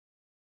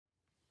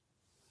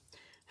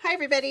Hi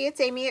everybody,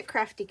 it's Amy at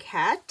Crafty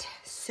Cat.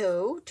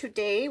 So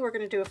today we're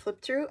going to do a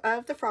flip through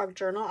of the frog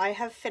journal. I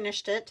have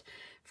finished it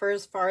for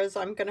as far as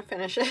I'm going to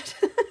finish it.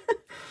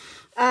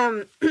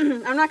 I'm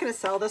not going to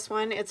sell this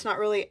one. It's not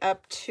really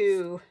up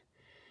to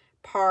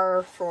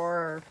par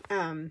for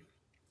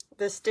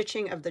the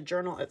stitching of the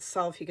journal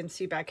itself. You can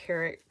see back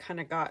here it kind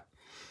of got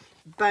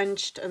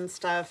bunched and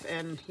stuff,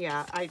 and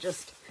yeah,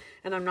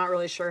 I'm not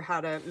really sure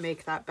how to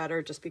make that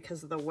better just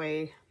because of the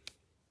way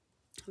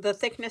the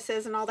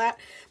thicknesses and all that,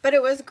 but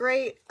it was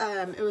great.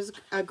 It was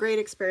a great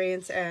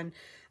experience, and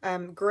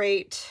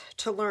great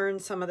to learn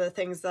some of the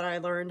things that I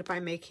learned by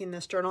making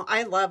this journal.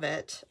 I love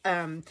it.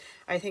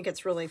 I think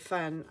it's really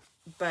fun,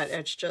 but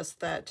it's just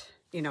that,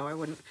 you know, I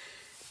wouldn't,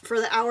 for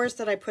the hours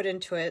that I put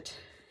into it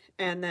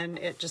and then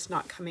it just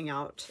not coming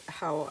out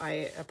how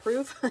I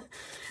approve,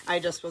 I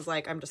just was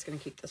like, I'm just going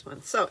to keep this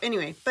one. So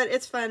anyway, but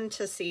it's fun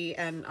to see,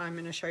 and I'm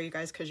going to show you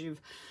guys because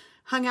you've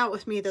hung out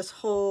with me this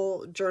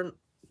whole journal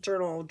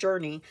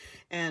journey,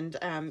 and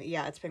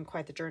yeah, it's been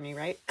quite the journey,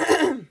 right?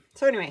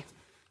 So anyway,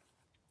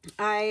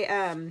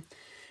 I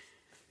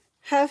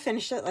have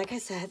finished it, like I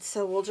said,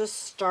 so we'll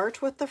just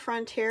start with the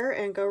front here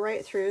and go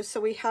right through. So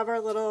we have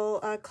our little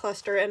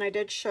cluster, and I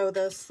did show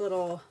this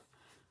little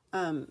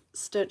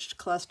stitched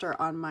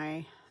cluster on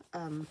my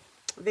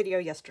video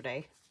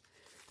yesterday.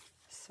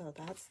 So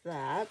that's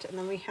that. And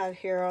then we have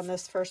here on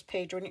this first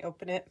page, when you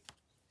open it,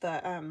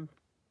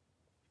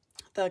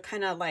 the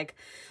kind of like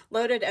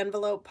loaded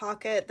envelope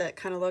pocket that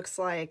kind of looks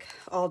like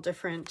all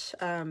different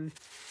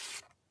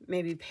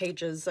maybe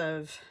pages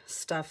of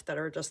stuff that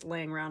are just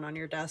laying around on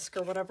your desk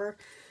or whatever.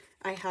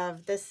 I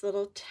have this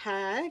little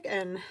tag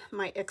and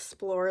my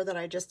Explorer that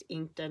I just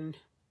inked and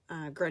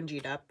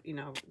grungied up, you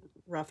know,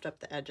 roughed up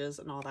the edges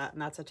and all that,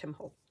 and that's a Tim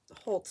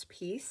Holtz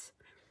piece.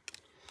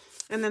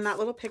 And then that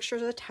little picture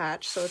is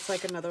attached, so it's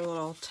like another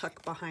little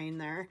tuck behind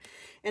there.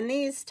 And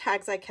these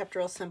tags I kept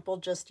real simple,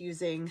 just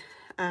using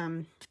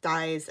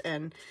dyes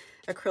and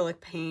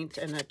acrylic paint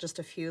and just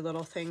a few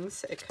little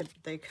things.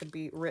 They could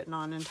be written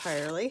on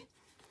entirely.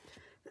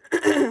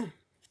 And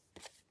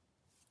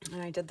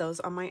I did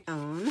those on my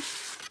own.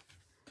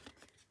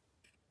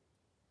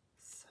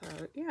 So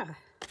yeah,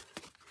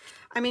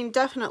 I mean,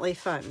 definitely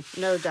fun,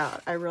 no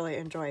doubt. I really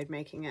enjoyed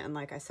making it, and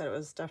like I said, it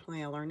was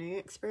definitely a learning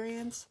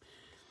experience.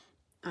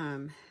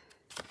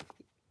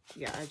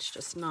 Yeah, it's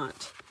just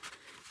not,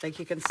 like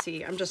you can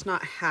see, I'm just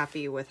not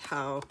happy with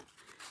how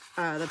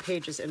the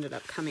pages ended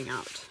up coming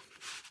out.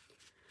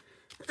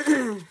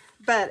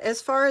 But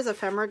as far as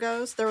ephemera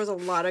goes, there was a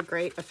lot of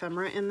great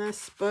ephemera in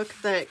this book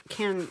that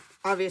can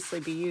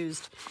obviously be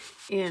used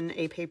in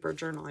a paper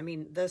journal. I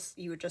mean, this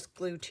you would just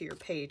glue to your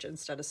page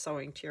instead of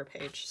sewing to your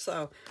page.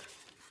 So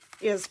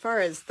as far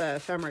as the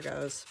ephemera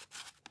goes,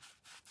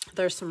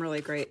 there's some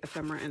really great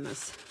ephemera in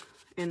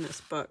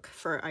this book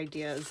for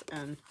ideas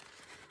and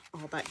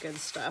all that good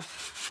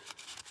stuff.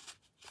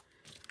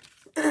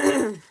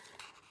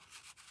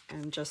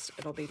 And just,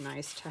 it'll be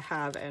nice to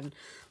have and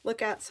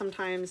look at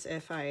sometimes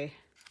if I,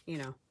 you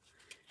know,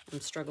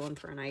 I'm struggling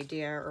for an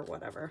idea or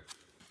whatever.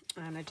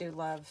 And I do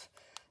love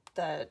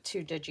the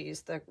two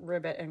digis, the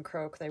Ribbit and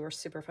Croak. They were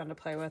super fun to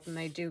play with, and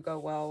they do go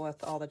well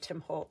with all the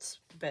Tim Holtz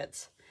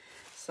bits.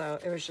 So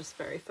it was just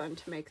very fun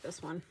to make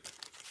this one.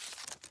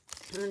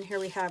 And then here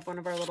we have one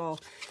of our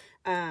little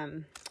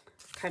kind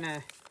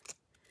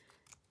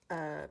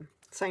of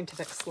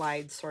scientific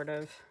slides, sort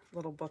of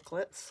little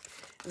booklets.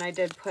 And I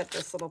did put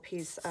this little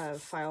piece of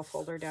file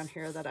folder down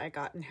here that I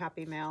got in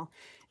Happy Mail.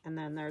 And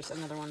then there's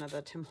another one of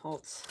the Tim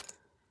Holtz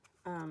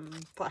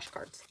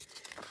flashcards.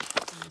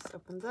 And this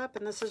opens up,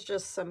 and this is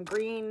just some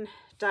green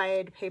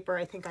dyed paper.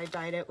 I think I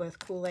dyed it with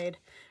Kool-Aid,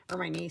 or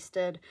my niece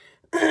did.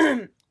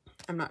 I'm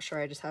not sure,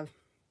 I just have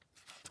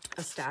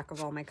a stack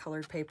of all my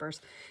colored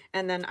papers.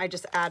 And then I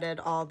just added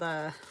all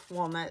the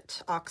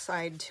walnut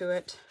oxide to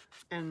it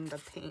and the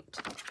paint.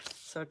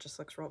 So it just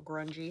looks real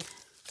grungy.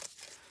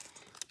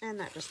 And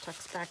that just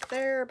tucks back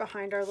there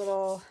behind our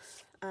little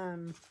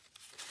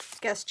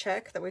guest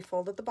check that we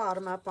folded the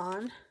bottom up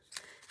on.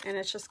 And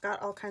it's just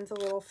got all kinds of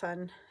little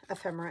fun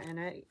ephemera in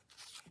it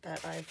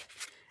that I've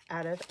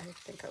added. I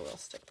think I will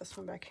stick this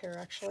one back here,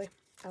 actually.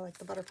 I like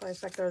the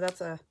butterflies back there.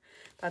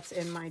 That's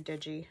in my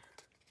digi,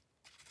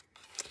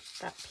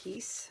 that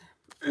piece.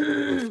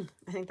 I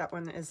think that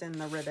one is in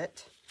the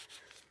Ribbit.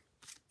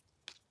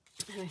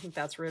 And I think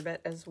that's Ribbit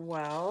as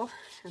well.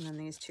 And then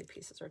these two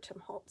pieces are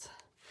Tim Holtz.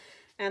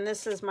 And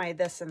this is my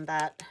this and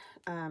that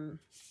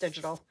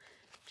digital,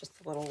 just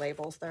the little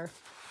labels there.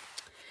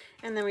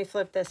 And then we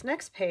flip this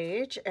next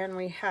page, and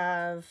we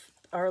have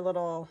our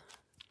little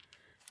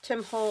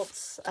Tim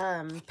Holtz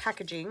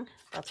packaging.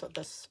 That's what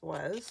this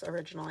was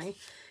originally.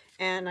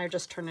 And I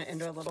just turned it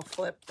into a little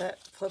flip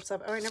that flips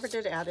up. Oh, I never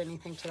did add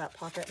anything to that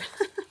pocket.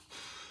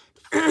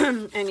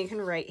 And you can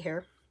write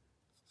here,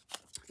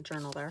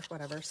 journal there,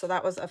 whatever. So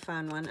that was a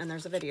fun one. And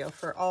there's a video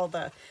for all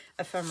the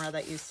ephemera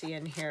that you see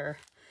in here.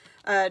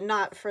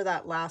 Not for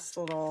that last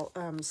little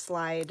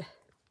slide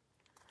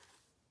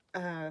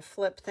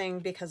flip thing,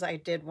 because I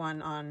did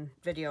one on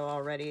video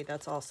already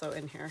that's also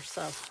in here.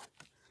 So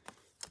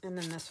And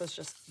then this was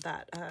just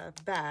that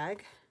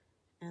bag,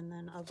 and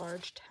then a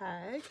large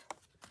tag.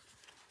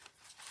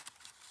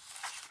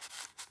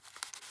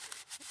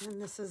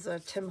 And this is a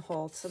Tim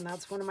Holtz, and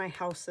that's one of my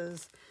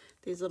houses.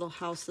 These little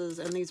houses,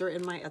 and these are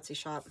in my Etsy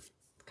shop.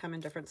 Come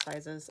in different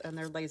sizes, and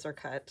they're laser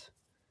cut.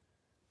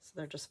 So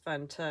they're just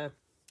fun to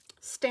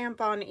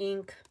stamp on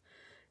ink,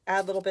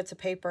 add little bits of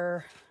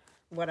paper,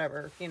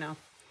 whatever, you know.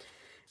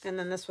 And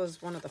then this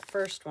was one of the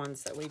first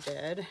ones that we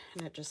did,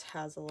 and it just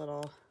has a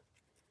little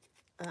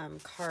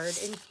card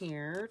in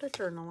here to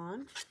journal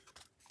on.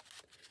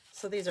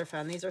 So these are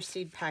fun. These are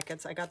seed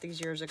packets. I got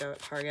these years ago at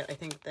Target. I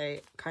think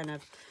they kind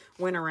of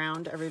went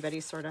around. Everybody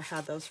sort of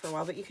had those for a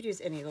while, but you could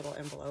use any little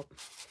envelope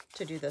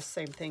to do this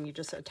same thing. You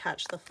just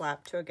attach the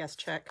flap to a guest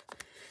check,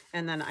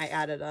 and then I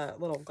added a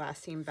little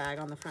glassine bag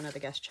on the front of the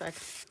guest check.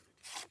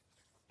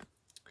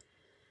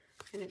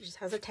 And it just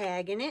has a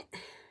tag in it.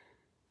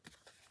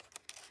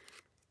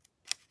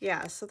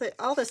 Yeah, so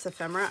all this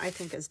ephemera I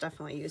think is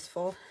definitely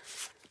useful.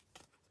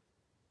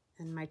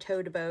 And my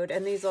toad abode,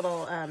 and these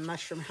little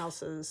mushroom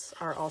houses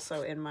are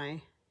also in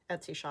my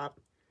Etsy shop.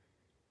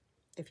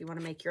 If you want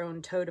to make your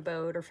own toad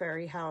abode or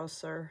fairy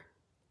house or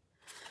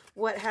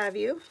what have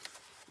you.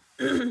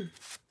 And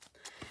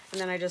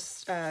then I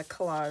just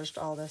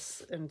collaged all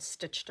this and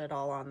stitched it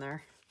all on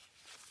there.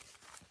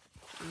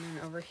 And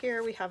then over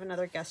here we have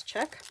another guest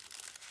check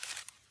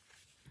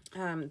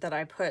that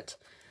I put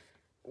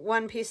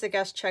one piece of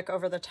guest check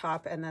over the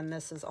top, and then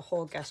this is a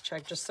whole guest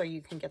check just so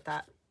you can get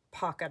that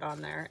pocket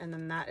on there, and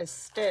then that is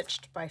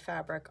stitched by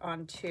fabric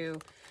onto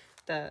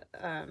the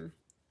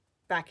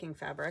backing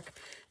fabric.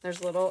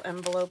 There's a little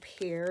envelope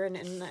here, and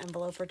in the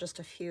envelope are just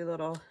a few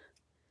little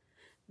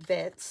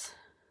bits.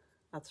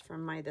 That's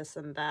from my this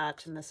and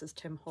that, and this is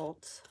Tim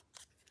Holtz.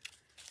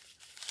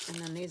 And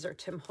then these are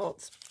Tim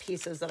Holtz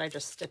pieces that I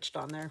just stitched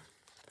on there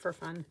for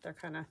fun. They're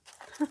kind of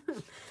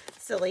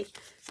silly.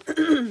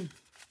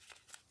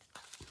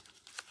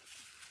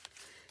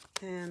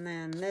 And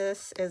then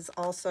this is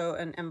also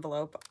an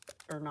envelope,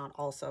 or not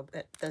also,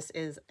 but this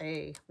is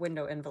a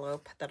window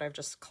envelope that I've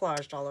just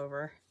collaged all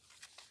over.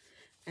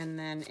 And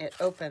then it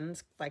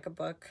opens like a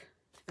book,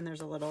 and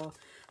there's a little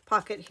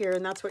pocket here,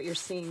 and that's what you're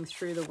seeing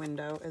through the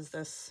window is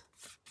this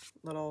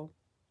little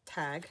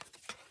tag.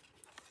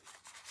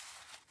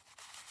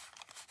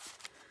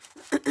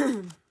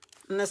 And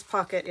this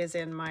pocket is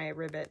in my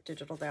Ribbit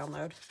digital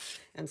download,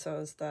 and so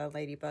is the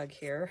ladybug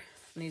here.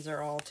 And these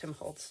are all Tim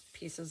Holtz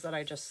pieces that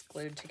I just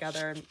glued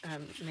together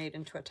and made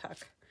into a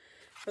tuck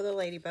for the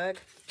ladybug.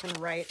 I'm going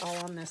to write all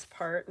on this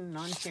part and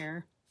on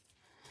here.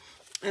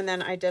 And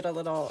then I did a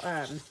little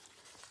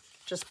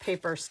just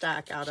paper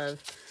stack out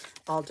of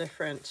all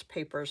different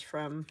papers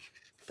from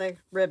the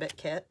Ribbit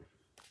kit.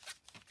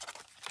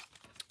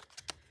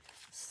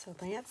 So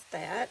that's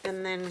that.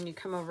 And then when you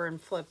come over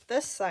and flip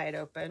this side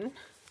open,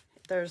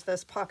 there's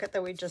this pocket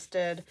that we just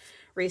did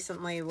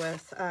recently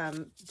with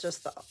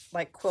just the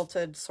like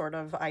quilted sort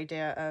of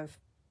idea of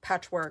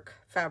patchwork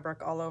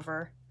fabric all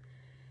over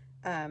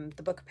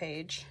the book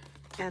page.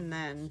 And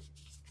then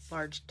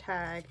large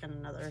tag and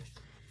another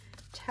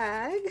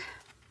tag.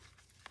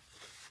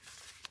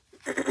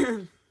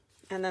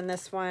 And then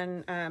this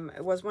one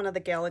was one of the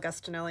Gail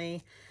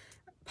Augustinelli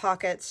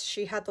pockets.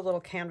 She had the little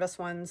canvas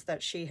ones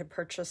that she had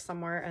purchased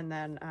somewhere, and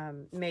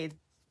then made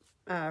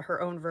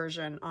her own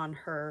version on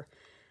her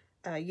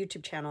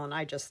YouTube channel, and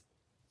I just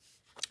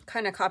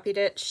kind of copied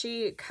it.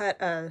 She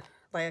cut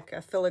like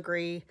a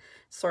filigree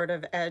sort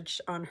of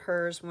edge on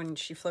hers when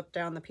she flipped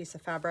down the piece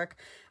of fabric.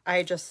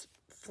 I just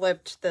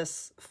flipped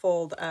this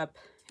fold up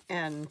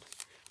and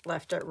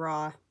left it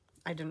raw.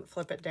 I didn't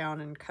flip it down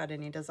and cut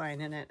any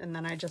design in it. And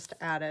then I just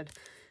added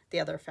the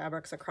other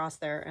fabrics across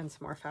there and some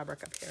more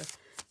fabric up here,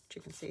 which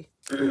you can see.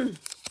 And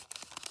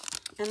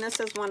this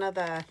is one of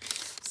the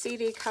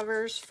CD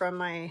covers from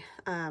my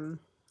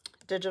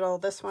digital.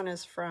 This one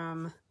is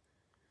from,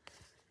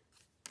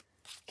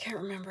 can't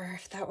remember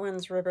if that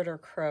one's Ribbit or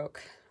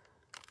Croak.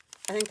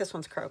 I think this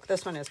one's Croak.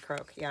 This one is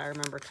Croak. Yeah, I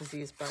remember because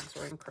these bugs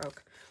were in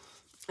Croak.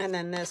 And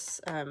then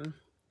this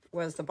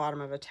was the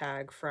bottom of a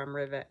tag from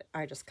Ribbit.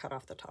 I just cut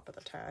off the top of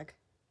the tag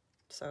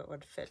so it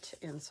would fit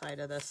inside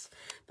of this.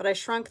 But I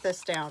shrunk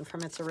this down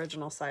from its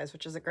original size,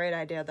 which is a great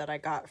idea that I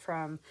got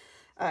from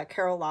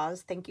Carol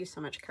Laws. Thank you so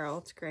much, Carol.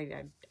 It's a great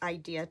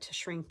idea to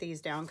shrink these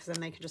down because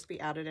then they can just be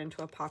added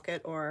into a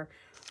pocket, or,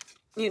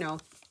 you know,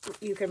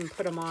 you can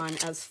put them on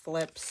as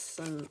flips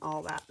and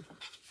all that,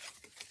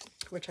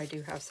 which I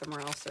do have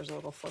somewhere else. There's a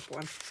little flip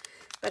one.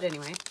 But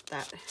anyway,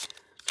 that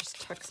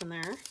just tucks in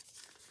there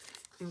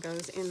and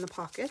goes in the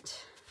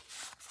pocket.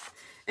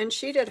 And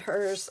she did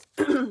hers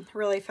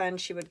really fun.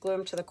 She would glue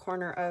them to the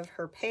corner of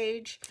her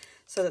page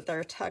so that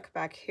they're tucked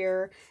back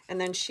here. And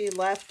then she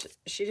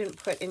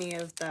didn't put any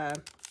of the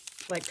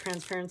like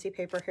transparency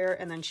paper here.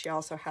 And then she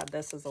also had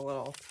this as a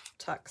little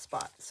tuck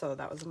spot. So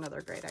that was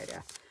another great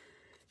idea.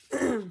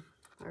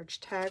 Large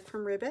tag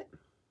from Ribbit.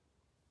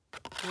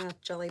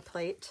 Jelly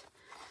plate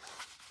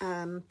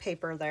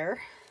paper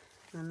there.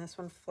 And this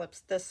one flips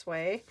this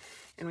way,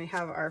 and we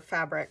have our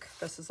fabric.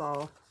 This is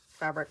all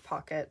fabric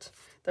pocket.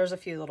 There's a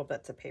few little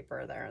bits of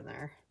paper there and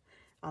there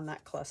on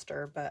that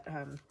cluster, but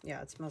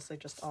yeah, it's mostly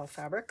just all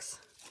fabrics.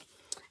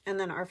 And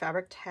then our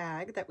fabric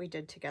tag that we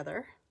did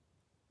together.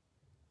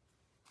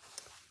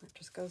 It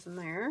just goes in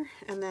there.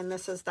 And then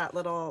this is that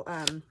little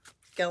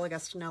Gail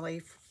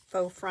Augustinelli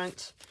faux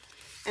front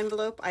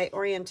envelope. I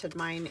oriented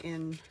mine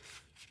in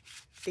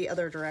the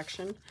other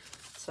direction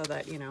so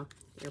that, you know,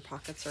 your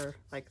pockets are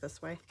like this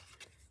way.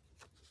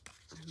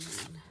 And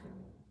then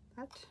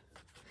that.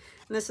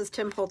 And this is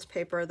Tim Holtz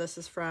paper. This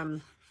is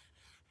from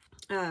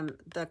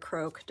the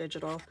Croak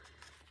digital.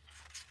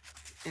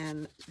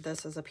 And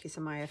this is a piece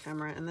of my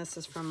ephemera. And this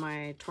is from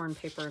my Torn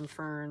Paper and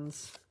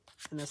Ferns.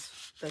 And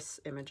this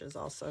image is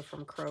also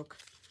from Croak.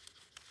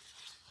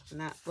 And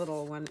that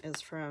little one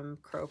is from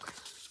Croak.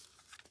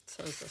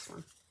 So is this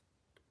one.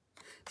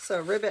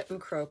 So Ribbit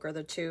and Croak are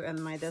the two,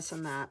 and my this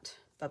and that.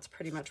 That's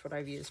pretty much what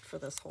I've used for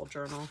this whole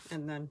journal.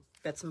 And then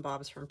bits and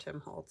bobs from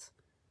Tim Holtz.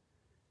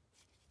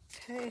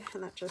 Okay,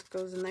 and that just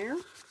goes in there.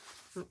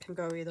 It can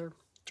go either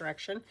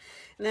direction.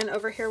 And then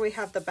over here we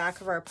have the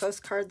back of our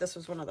postcard. This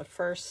was one of the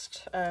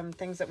first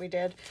things that we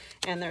did.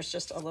 And there's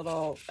just a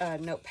little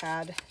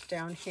notepad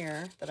down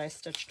here that I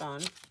stitched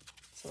on.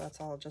 So that's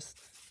all just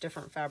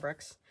different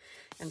fabrics.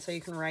 And so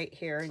you can write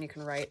here and you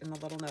can write in the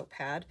little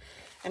notepad.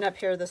 And up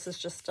here, this is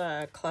just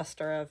a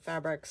cluster of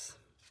fabrics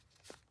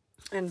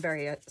and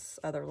various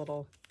other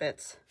little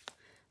bits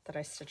that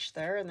I stitched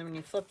there. And then when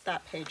you flip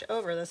that page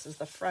over, this is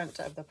the front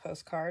of the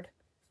postcard.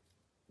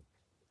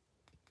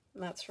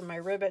 And that's from my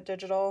Ribbit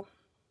digital.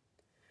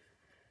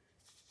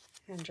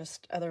 And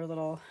just other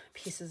little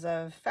pieces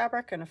of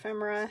fabric and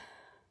ephemera.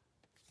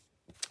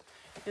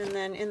 And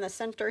then in the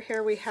center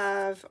here, we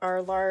have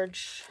our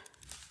large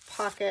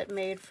pocket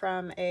made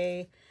from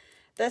a,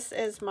 this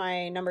is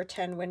my number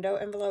 10 window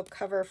envelope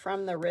cover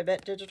from the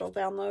Ribbit digital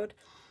download.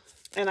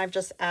 And I've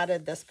just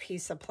added this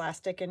piece of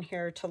plastic in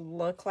here to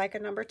look like a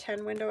number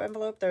 10 window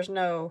envelope. There's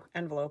no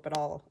envelope at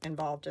all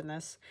involved in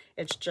this.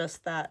 It's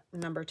just that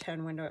number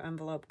 10 window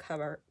envelope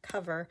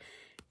cover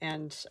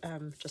and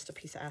just a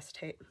piece of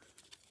acetate.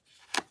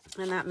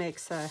 And that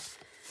makes a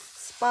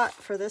spot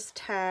for this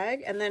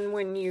tag. And then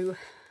when you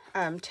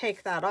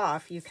take that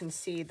off, you can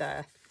see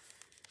the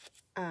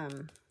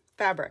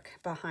fabric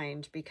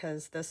behind,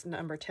 because this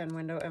number 10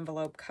 window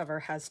envelope cover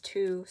has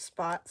 2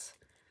 spots.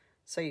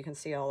 So you can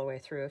see all the way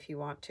through if you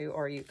want to,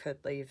 or you could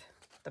leave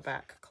the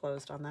back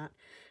closed on that.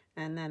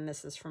 And then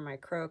this is from my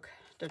Croak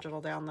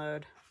digital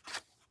download.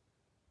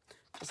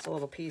 Just a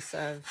little piece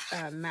of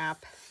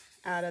map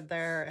added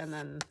there, and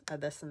then a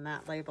this and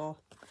that label.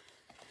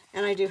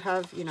 And I do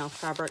have, you know,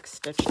 fabric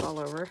stitched all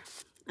over.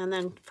 And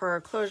then for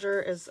our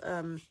closure is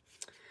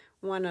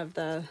one of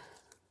the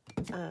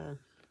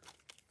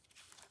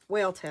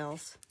whale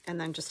tails, and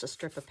then just a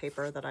strip of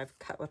paper that I've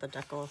cut with a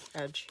decal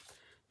edge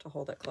to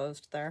hold it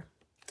closed there.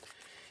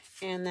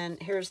 And then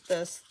here's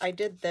this, I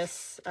did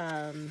this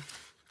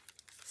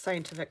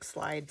scientific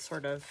slide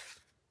sort of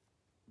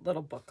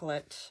little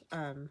booklet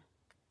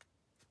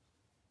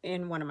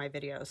in one of my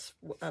videos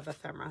of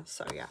ephemera.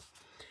 So yeah,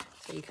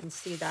 so you can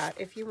see that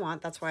if you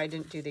want. That's why I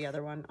didn't do the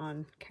other one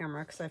on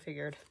camera, because I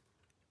figured,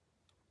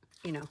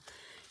 you know,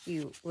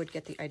 you would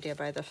get the idea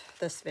by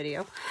this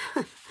video.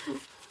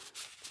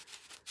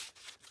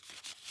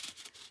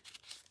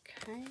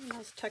 Okay, and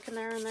that's tuck in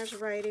there, and there's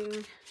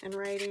writing and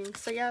writing.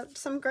 So yeah,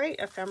 some great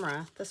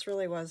ephemera. This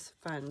really was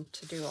fun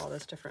to do all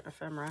this different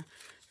ephemera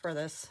for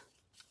this,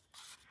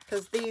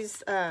 because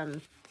these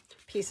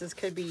pieces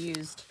could be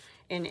used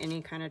in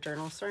any kind of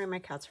journal. Sorry, my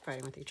cats are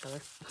fighting with each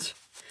other.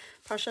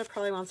 Pasha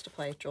probably wants to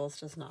play.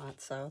 Jules does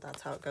not, so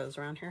that's how it goes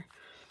around here.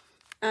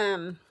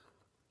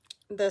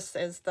 This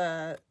is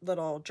the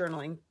little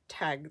journaling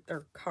tag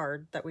or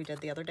card that we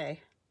did the other day.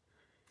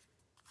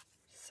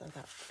 So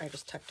that I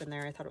just tucked in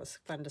there. I thought it was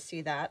fun to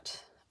see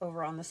that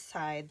over on the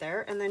side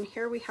there. And then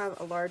here we have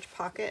a large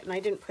pocket, and I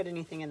didn't put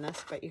anything in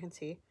this, but you can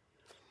see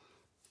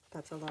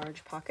that's a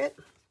large pocket.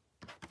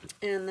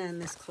 And then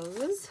this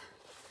closes,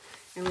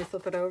 and we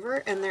flip it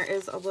over, and there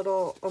is a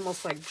little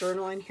almost like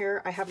journal in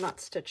here. I have not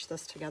stitched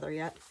this together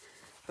yet,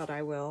 but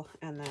I will,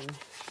 and then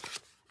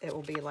it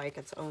will be like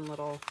its own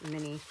little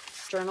mini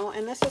journal.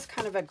 And this is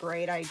kind of a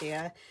great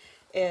idea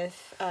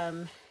if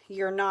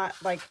you're not,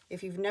 like,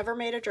 if you've never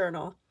made a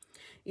journal,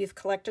 you've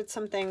collected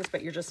some things,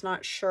 but you're just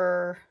not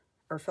sure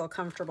or feel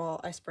comfortable.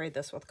 I sprayed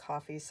this with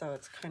coffee, so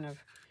it's kind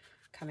of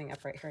coming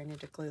up right here. I need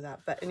to glue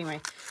that. But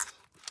anyway,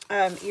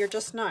 you're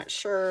just not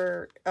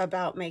sure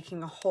about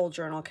making a whole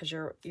journal because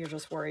you're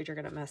just worried you're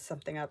going to mess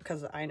something up,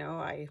 because I know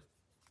I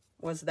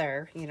was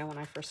there, you know, when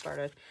I first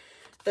started.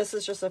 This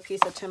is just a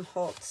piece of Tim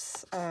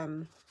Holtz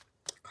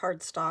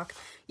cardstock.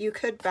 You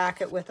could back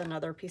it with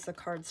another piece of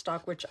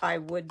cardstock, which I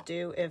would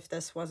do if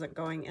this wasn't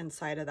going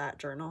inside of that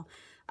journal.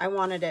 I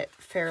wanted it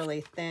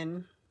fairly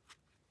thin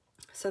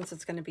since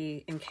it's going to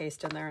be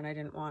encased in there, and I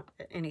didn't want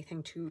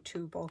anything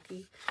too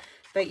bulky.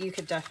 But you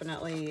could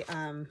definitely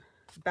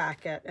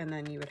back it, and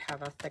then you would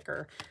have a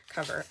thicker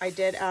cover. I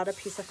did add a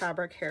piece of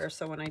fabric here,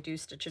 so when I do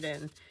stitch it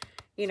in,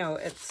 you know,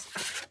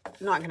 it's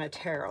not going to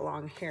tear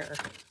along here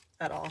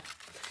at all.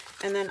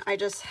 And then I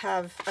just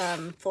have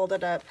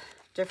folded up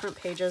different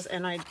pages,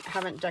 and I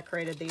haven't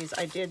decorated these.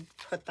 I did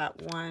put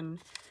that one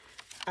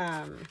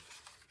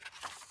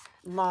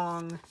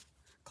long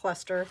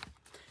cluster.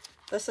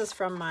 This is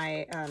from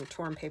my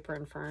Torn Paper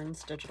and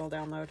Ferns digital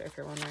download, if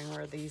you're wondering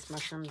where these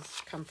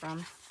mushrooms come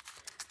from.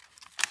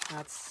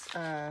 That's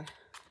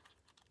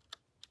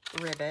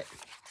Ribbit.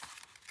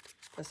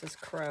 This is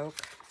Croak.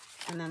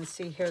 And then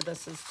see here,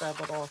 this is the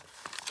little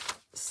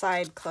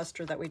side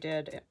cluster that we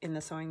did in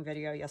the sewing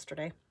video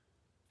yesterday.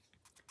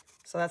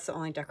 So that's the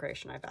only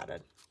decoration I've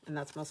added. And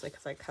that's mostly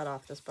because I cut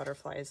off this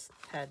butterfly's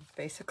head,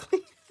 basically.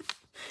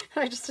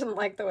 I just didn't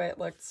like the way it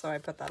looked, so I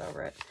put that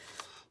over it.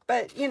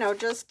 But, you know,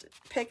 just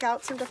pick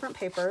out some different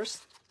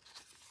papers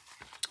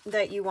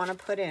that you want to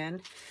put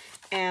in,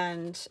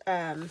 and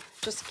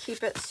just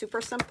keep it super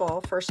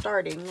simple for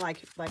starting.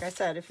 Like I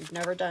said, if you've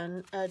never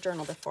done a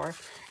journal before,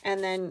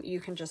 and then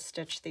you can just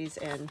stitch these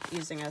in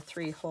using a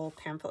 3-hole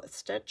pamphlet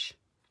stitch.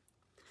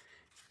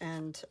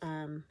 And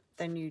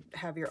then you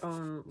have your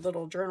own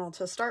little journal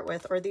to start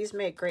with, or these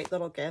make great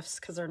little gifts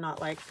because they're not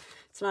like,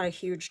 it's not a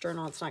huge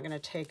journal. It's not going to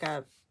take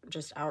up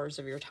just hours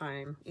of your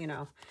time, you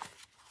know.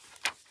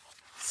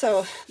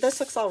 So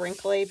this looks all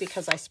wrinkly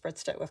because I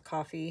spritzed it with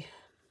coffee,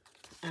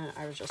 and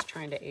I was just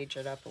trying to age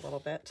it up a little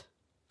bit.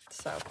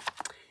 So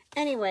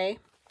anyway,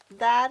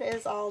 that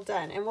is all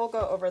done, and we'll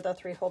go over the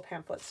 3-hole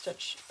pamphlet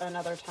stitch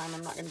another time.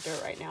 I'm not going to do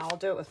it right now. I'll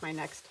do it with my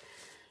next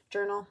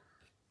journal,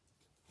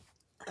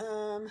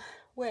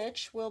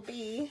 which will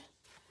be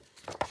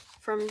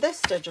from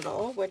this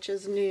digital, which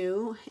is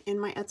new in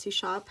my Etsy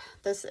shop.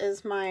 This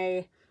is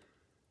my,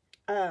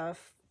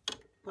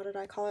 what did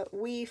I call it?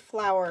 Wee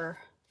Flower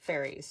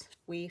Fairies.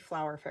 Wee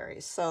Flower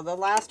Fairies. So the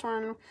last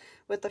one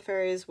with the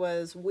fairies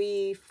was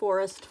Wee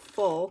Forest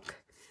Folk,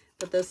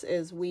 but this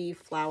is Wee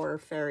Flower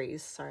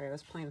Fairies. Sorry, I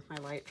was playing with my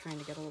light, trying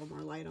to get a little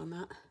more light on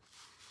that.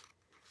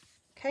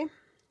 Okay,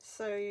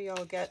 so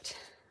you'll get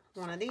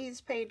one of these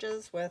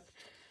pages with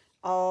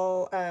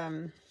all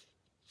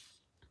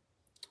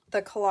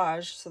the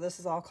collage. So this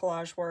is all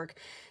collage work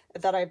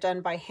that I've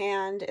done by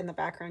hand. In the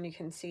background you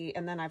can see,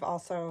 and then I've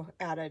also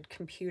added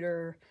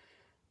computer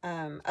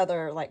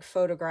other like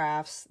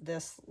photographs.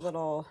 This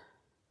little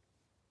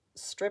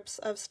strips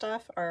of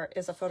stuff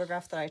is a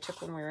photograph that I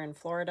took when we were in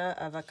Florida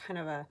of a kind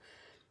of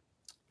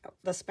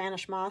the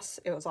Spanish moss.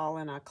 It was all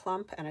in a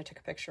clump, and I took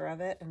a picture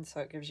of it, and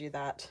so it gives you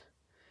that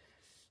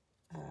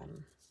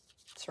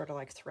sort of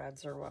like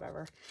threads or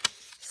whatever.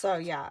 So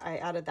yeah, I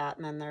added that,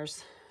 and then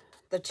there's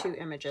the 2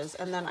 images,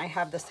 and then I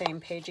have the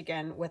same page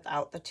again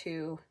without the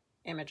 2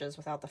 images,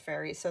 without the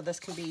fairy. So this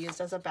can be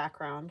used as a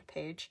background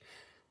page.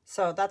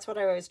 So that's what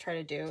I always try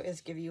to do,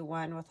 is give you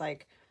one with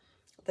like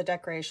the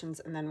decorations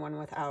and then one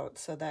without,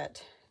 so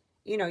that,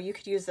 you know, you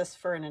could use this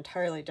for an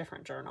entirely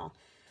different journal.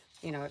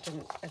 You know,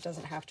 it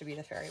doesn't have to be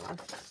the fairy one.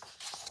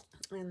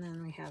 And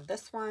then we have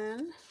this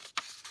one,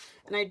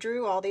 and I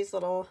drew all these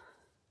little,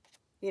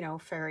 you know,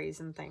 fairies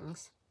and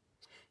things.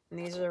 And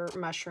these are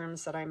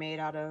mushrooms that I made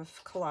out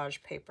of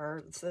collage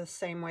paper. It's the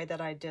same way that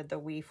I did the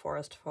Wee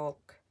Forest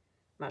Folk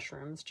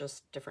mushrooms,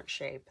 just different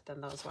shape than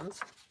those ones.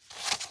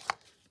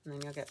 And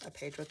then you'll get a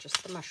page with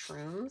just the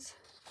mushrooms.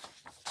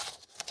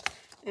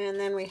 And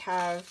then we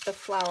have the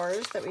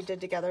flowers that we did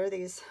together,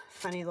 these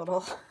funny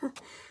little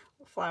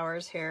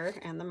flowers here,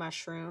 and the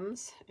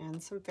mushrooms,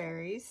 and some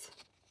fairies.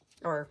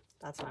 Or,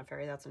 that's not a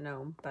fairy, that's a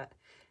gnome,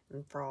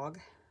 and frog.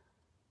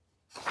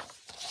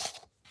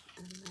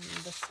 And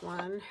then this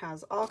one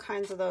has all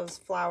kinds of those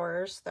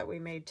flowers that we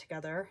made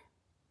together.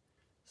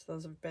 So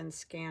those have been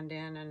scanned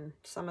in, and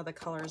some of the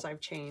colors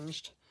I've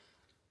changed,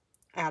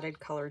 added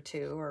color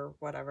to, or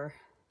whatever.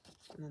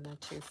 And then the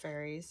 2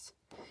 fairies.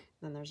 And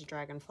then there's a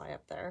dragonfly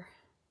up there.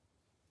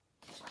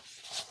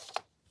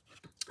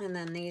 And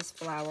then these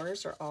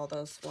flowers are all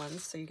those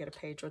ones, so you get a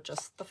page with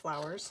just the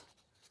flowers.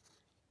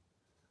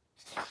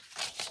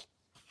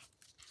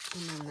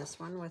 And then this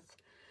one with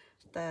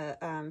the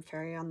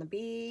fairy on the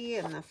bee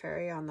and the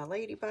fairy on the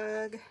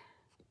ladybug.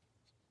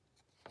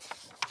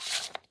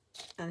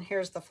 And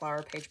here's the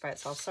flower page by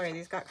itself. Sorry,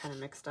 these got kind of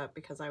mixed up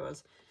because I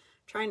was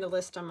trying to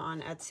list them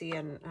on Etsy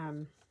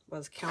and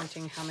was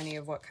counting how many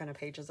of what kind of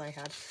pages I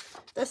had.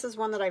 This is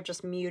one that I've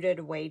just muted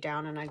way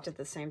down, and I did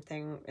the same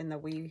thing in the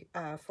Wee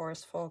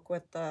Forest Folk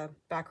with the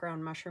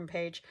background mushroom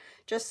page,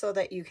 just so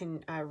that you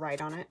can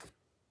write on it,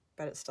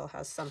 but it still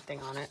has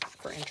something on it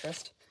for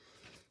interest.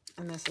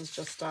 And this is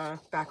just a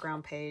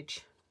background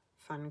page,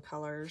 fun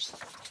colors,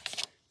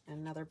 and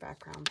another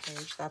background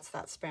page. That's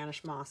that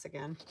Spanish moss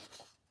again.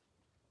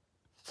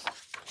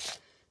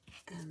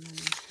 And then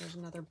there's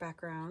another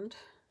background.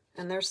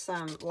 And there's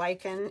some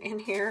lichen in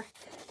here.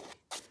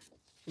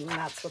 And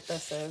that's what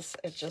this is.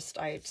 It just,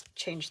 I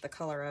changed the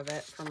color of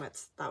it from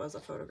that was a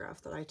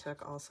photograph that I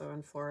took also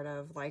in Florida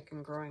of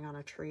lichen growing on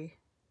a tree.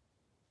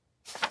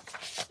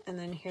 And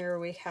then here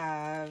we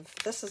have,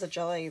 this is a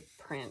jelly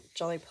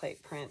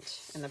plate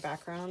print in the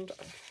background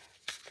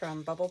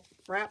from Bubble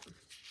Wrap.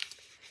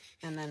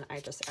 And then I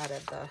just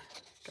added the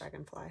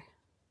dragonfly.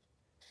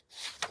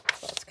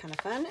 So that's kind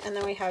of fun. And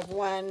then we have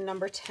one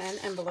number 10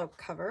 envelope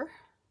cover.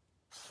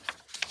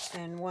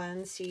 and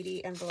 1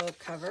 CD envelope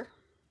cover,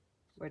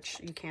 which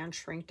you can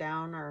shrink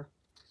down or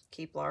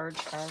keep large,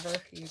 however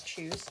you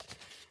choose.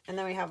 And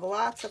then we have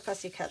lots of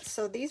fussy cuts.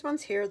 So these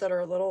ones here that are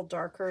a little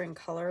darker in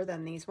color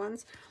than these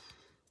ones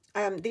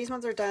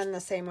are done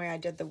the same way I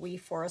did the Wee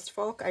Forest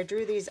Folk. I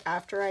drew these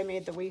after I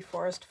made the Wee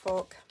Forest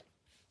Folk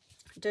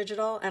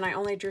digital, and I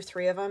only drew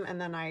 3 of them, and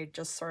then I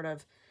just sort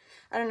of,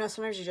 I don't know,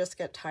 sometimes you just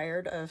get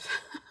tired of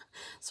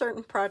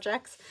certain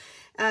projects.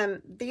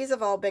 These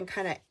have all been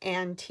kind of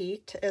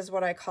antiqued is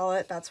what I call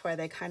it. That's why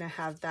they kind of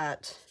have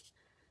that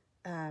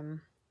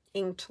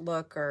inked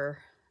look or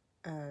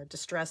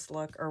distressed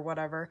look or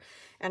whatever.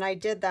 And I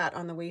did that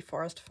on the Wee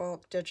Forest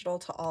Folk digital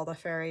to all the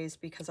fairies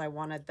because I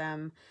wanted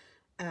them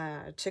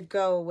to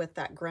go with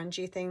that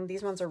grungy thing.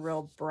 These ones are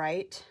real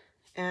bright,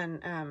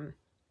 and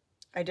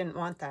I didn't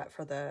want that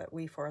for the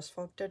Wee Forest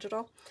Folk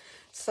digital.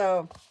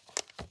 So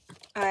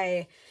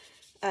I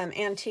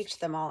antiqued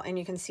them all, and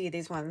you can see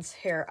these ones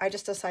here. I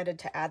just decided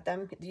to add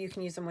them. You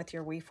can use them with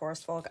your Wee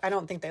Forest Folk. I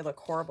don't think they look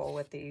horrible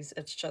with these.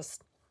 It's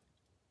just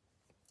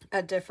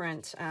a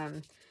different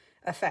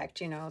effect,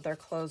 you know. Their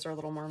clothes are a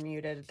little more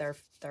muted, their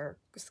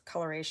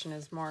coloration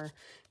is more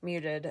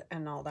muted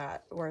and all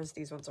that, whereas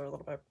these ones are a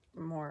little bit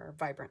more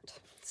vibrant.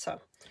 So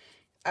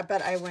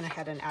but I went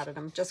ahead and added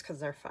them just because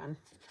they're fun.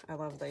 I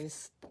love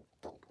these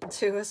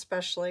two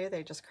especially.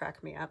 They just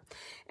crack me up.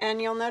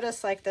 And you'll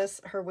notice like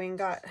this, her wing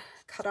got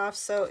cut off.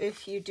 So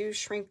if you do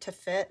shrink to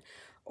fit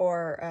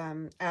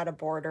or add a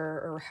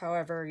border or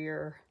however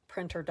your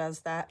printer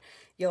does that,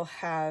 you'll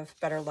have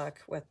better luck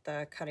with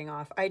the cutting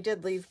off. I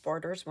did leave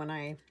borders when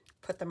I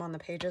put them on the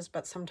pages,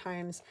 but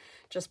sometimes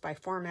just by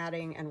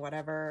formatting and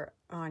whatever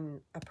on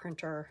a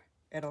printer,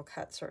 it'll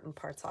cut certain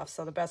parts off.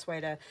 So the best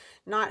way to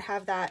not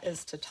have that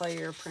is to tell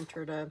your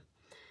printer to,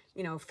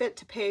 you know, fit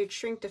to page,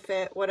 shrink to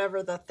fit,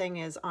 whatever the thing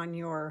is on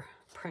your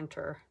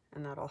printer,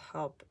 and that'll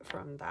help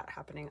from that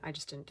happening. I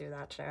just didn't do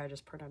that today. I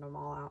just printed them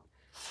all out.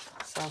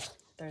 So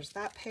there's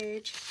that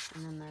page,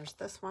 and then there's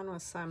this one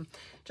with some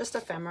just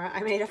ephemera. I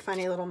made a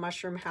funny little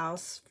mushroom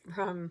house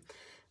from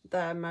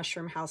the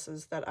mushroom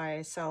houses that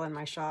I sell in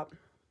my shop.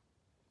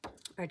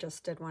 I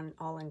just did one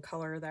all in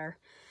color there.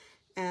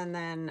 And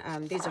then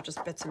these are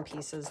just bits and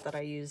pieces that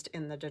I used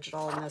in the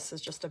digital, and this is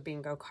just a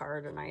bingo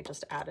card, and I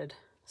just added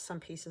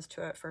some pieces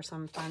to it for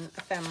some fun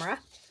ephemera.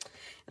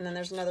 And then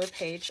there's another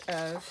page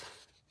of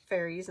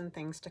fairies and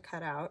things to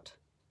cut out.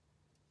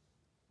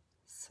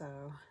 So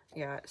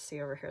yeah,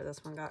 see over here,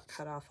 this one got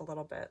cut off a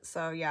little bit.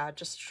 So yeah,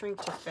 just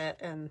shrink to fit,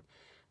 and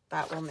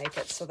that will make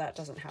it so that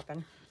doesn't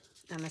happen.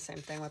 And the same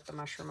thing with the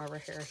mushroom over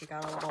here. He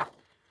got a little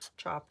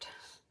chopped,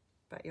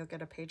 but you'll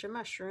get a page of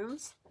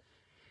mushrooms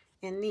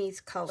in these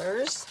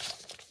colors.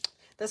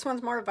 This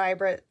one's more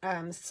vibrant,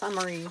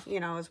 summery, you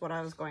know, is what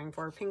I was going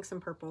for. Pinks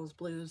and purples,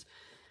 blues,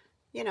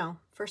 you know,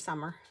 for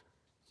summer.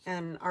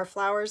 And our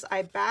flowers,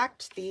 I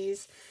backed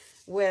these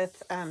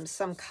with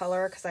some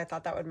color because I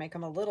thought that would make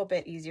them a little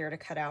bit easier to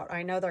cut out.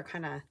 I know they're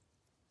kind of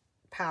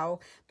pow,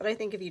 but I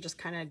think if you just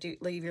kind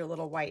of leave your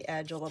little white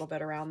edge a little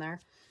bit around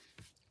there,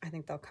 I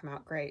think they'll come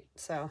out great.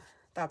 So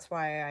that's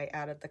why I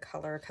added the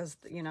color, because,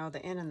 you know,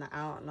 the in and the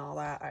out and all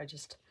that,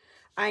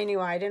 I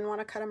knew I didn't want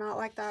to cut them out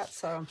like that,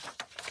 so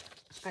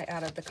I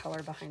added the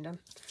color behind them.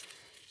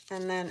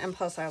 And then, and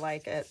plus I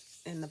like it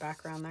in the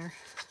background there.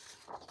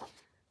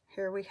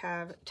 Here we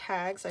have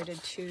tags. I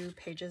did 2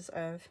 pages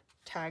of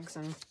tags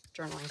and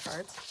journaling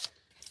cards.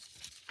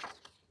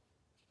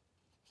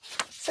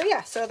 So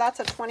yeah, so that's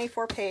a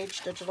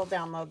 24-page digital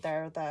download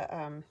there,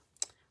 the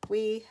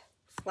Wee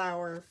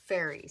Flower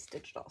Fairies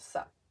digital.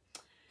 So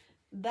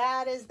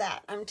that is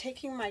that. I'm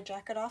taking my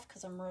jacket off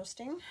because I'm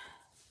roasting.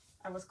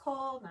 I was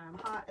cold, now I'm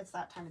hot. It's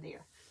that time of the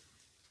year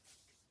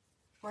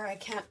where I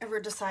can't ever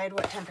decide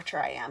what temperature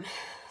I am.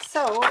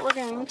 So what we're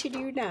going to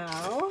do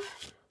now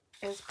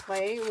is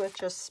play with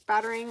just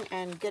spattering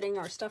and getting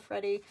our stuff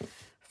ready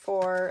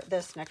for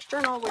this next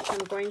journal, which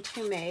I'm going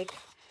to make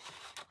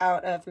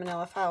out of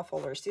manila file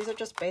folders. These are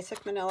just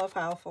basic manila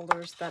file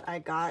folders that I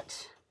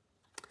got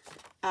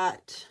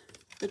at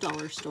the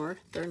dollar store.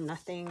 They're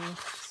nothing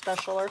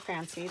special or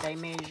fancy. They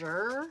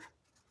measure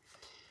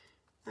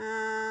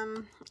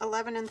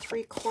 11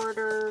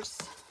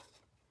 3/4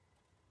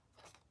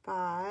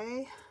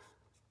 by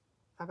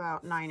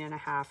about 9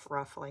 1/2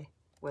 roughly,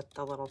 with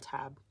the little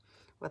tab.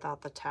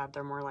 Without the tab,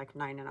 they're more like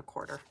 9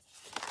 1/4.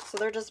 So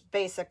they're just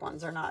basic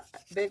ones. They're not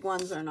big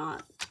ones. They're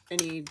not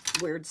any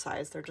weird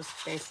size. They're just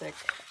basic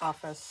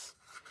office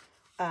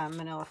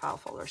manila file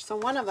folders. So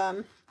one of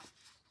them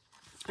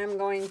I'm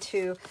going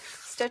to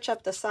stitch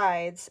up the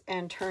sides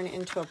and turn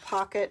into a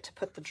pocket to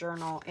put the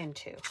journal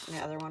into. And the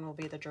other one will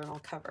be the journal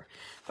cover.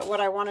 But what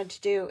I wanted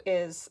to do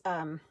is,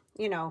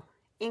 you know,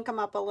 ink them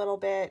up a little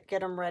bit,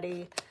 get them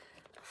ready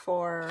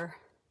for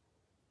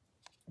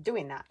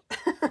doing that.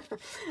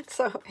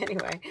 So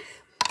anyway,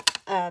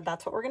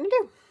 that's what we're going to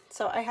do.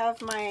 So I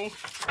have my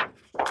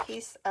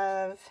piece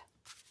of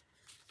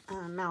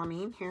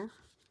melamine here.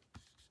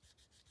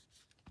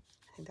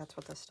 I think that's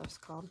what this stuff's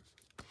called.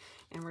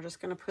 And we're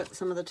just going to put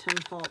some of the Tim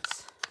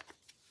Holtz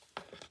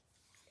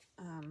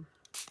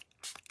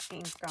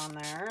ink on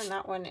there, and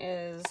that one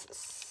is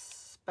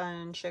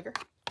spun sugar.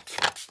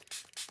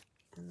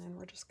 And then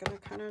we're just going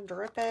to kind of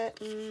drip it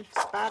and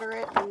spatter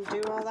it and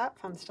do all that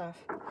fun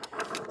stuff.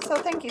 So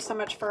thank you so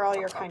much for all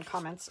your kind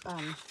comments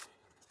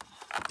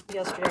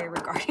yesterday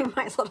regarding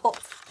my little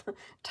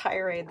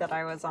tirade that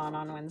I was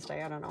on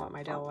Wednesday. I don't know what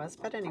my deal was,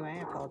 but anyway,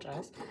 I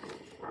apologize.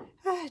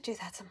 I do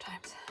that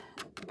sometimes.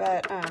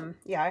 But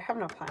yeah, I have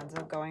no plans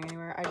of going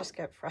anywhere. I just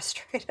get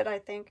frustrated, I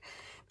think,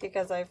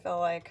 because I feel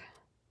like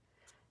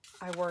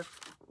I work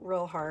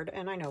real hard,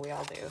 and I know we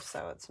all do,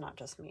 so it's not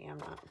just me. I'm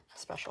not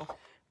special.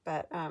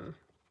 But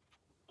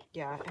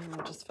yeah, and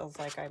it just feels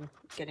like I'm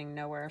getting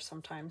nowhere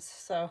sometimes.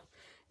 So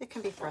it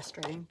can be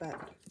frustrating, but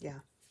yeah,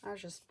 I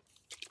was just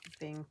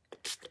being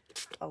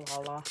a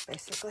la-la,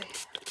 basically.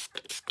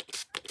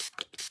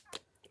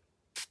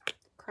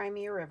 Cry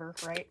me a river,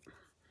 right?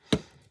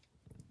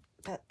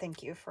 But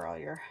thank you for all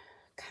your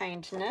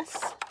kindness.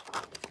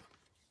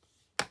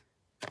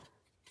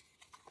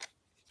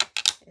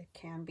 It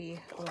can be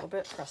a little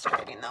bit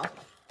frustrating, though.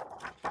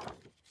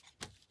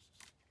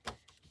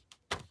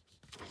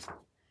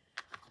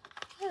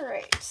 All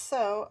right,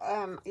 so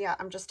yeah,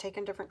 I'm just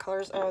taking different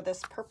colors. Oh,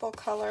 this purple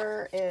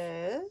color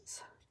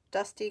is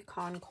Dusty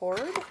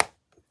Concord.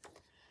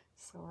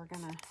 So we're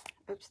gonna,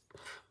 oops,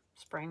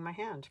 spraying my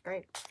hand.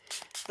 Great.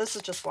 This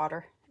is just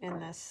water in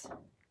this,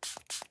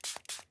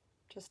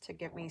 just to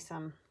give me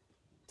some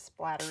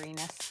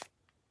splatteriness.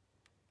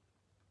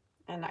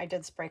 And I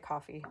did spray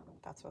coffee.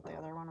 That's what the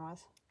other one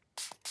was.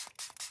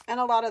 And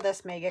a lot of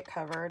this may get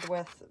covered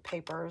with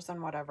papers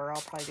and whatever.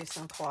 I'll probably do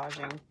some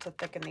collaging to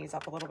thicken these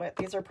up a little bit.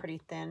 These are pretty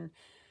thin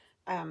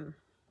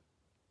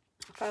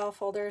file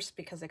folders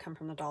because they come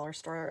from the dollar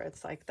store.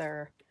 It's like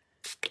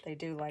they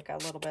do like a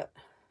little bit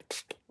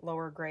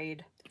lower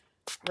grade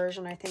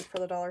version, I think, for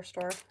the dollar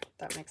store. If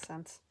that makes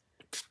sense.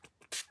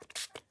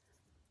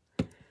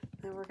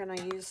 And we're going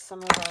to use some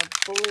of our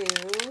blue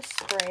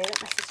spray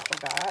that my sister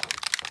got.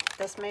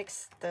 This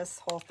makes this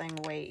whole thing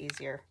way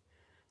easier.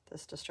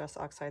 This Distress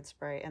Oxide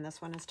spray. And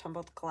this one is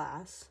tumbled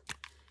glass.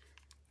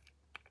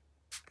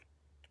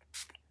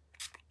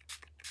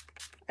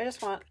 I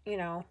just want, you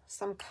know,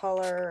 some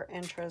color,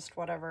 interest,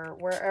 whatever.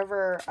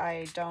 Wherever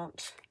I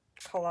don't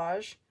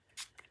collage,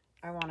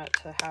 I want it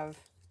to have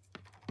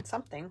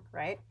something,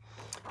 right?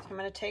 So I'm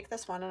going to take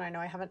this one, and I know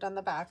I haven't done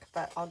the back,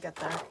 but I'll get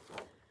there.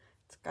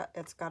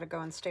 It's got to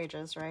go in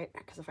stages, right?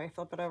 Because if I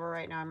flip it over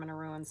right now, I'm going to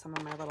ruin some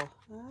of my little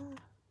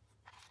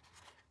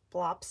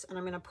blops, and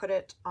I'm going to put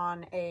it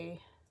on a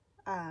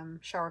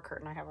shower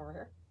curtain I have over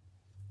here.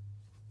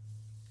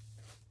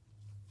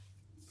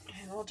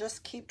 And we'll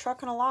just keep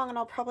trucking along, and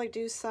I'll probably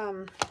do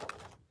some,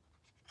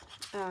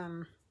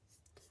 what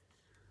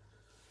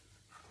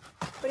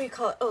do you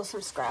call it? Oh,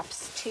 some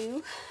scraps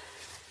too.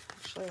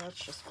 Actually,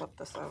 let's just flip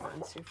this over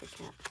and see if we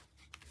can't.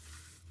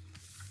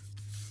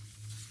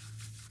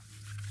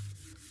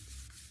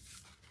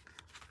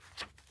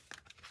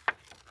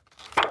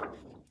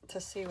 To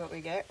see what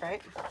we get,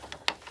 right?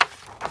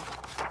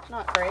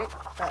 Not great,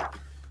 but...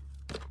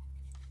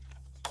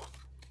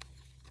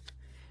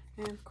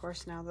 And of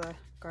course now the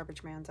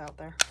garbage man's out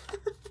there.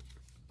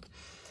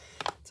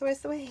 It's always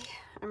the way.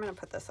 I'm going to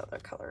put this other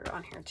color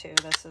on here too.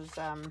 This is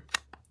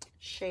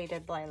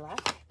Shaded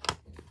Lilac.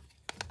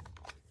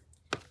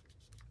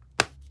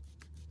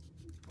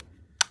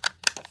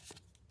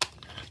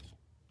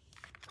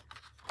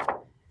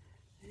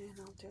 And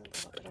I'll do a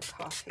little bit of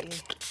coffee.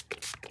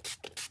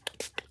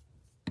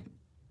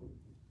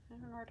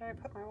 And where did I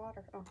put my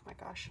water? Oh my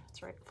gosh,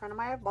 it's right in front of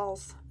my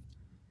eyeballs.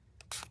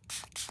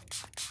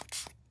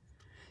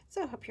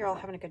 So I hope you're all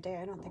having a good day.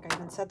 I don't think I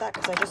even said that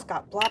because I just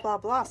got blah, blah,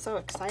 blah. So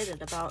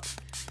excited about,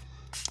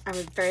 I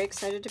was very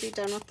excited to be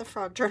done with the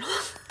frog journal.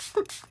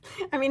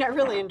 I mean, I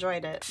really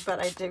enjoyed it, but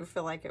I do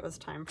feel like it was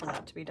time for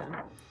that to be done.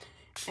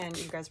 And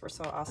you guys were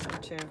so awesome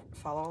to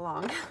follow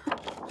along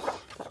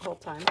that whole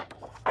time.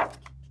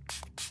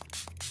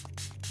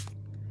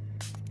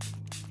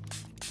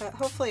 But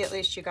hopefully at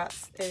least you got,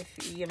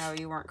 if you know,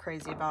 you weren't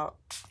crazy about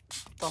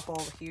the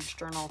whole huge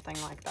journal thing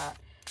like that.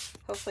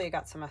 Hopefully you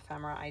got some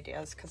ephemera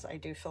ideas, because I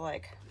do feel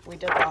like we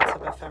did lots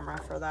of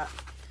ephemera for that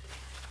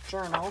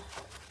journal,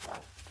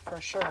 for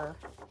sure.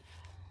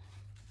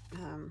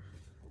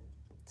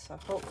 So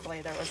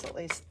hopefully there was at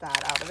least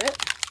that out of it.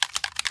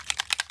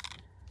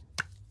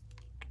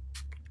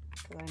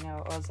 Because I know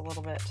it was a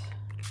little bit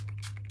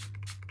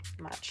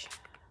much.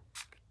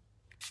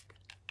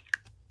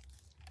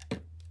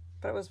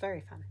 But it was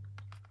very fun.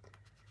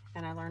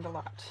 And I learned a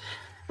lot.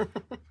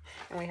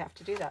 And we have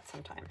to do that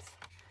sometimes.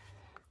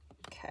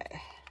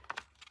 Okay.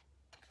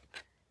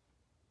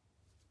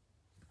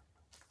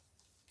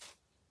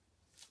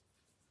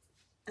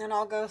 And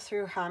I'll go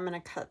through how I'm going to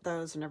cut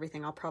those and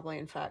everything. I'll probably,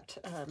 in fact,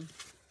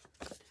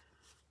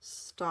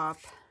 stop,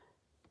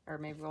 or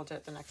maybe we'll do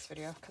it the next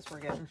video because we're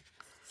getting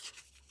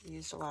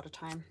used a lot of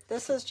time.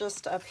 This is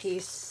just a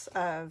piece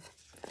of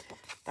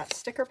that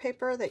sticker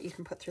paper that you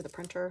can put through the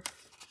printer.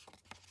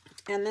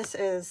 And this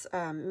is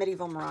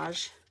Medieval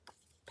Mirage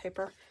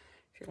paper,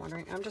 if you're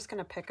wondering. I'm just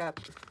going to pick up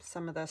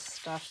some of this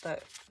stuff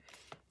that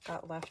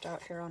got left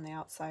out here on the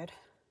outside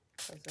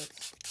because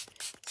it's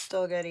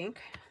still good ink.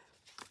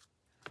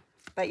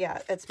 But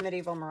yeah, it's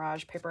Medieval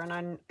Mirage paper,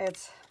 and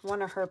it's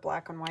one of her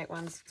black and white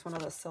ones. It's one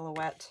of the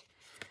silhouette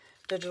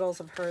digitals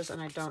of hers,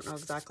 and I don't know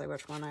exactly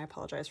which one. I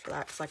apologize for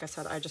that, because like I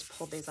said, I just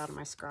pulled these out of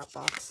my scrap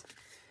box.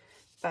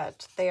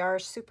 But they are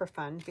super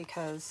fun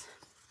because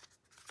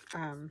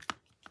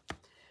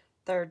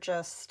they're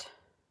just,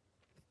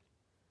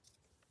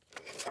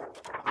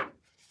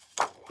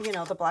 you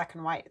know, the black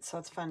and white, so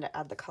it's fun to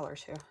add the color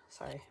to.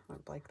 Sorry, I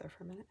went blank there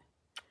for a minute.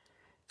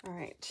 All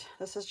right,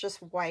 this is just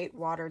white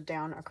watered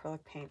down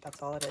acrylic paint.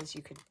 That's all it is.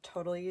 You could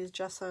totally use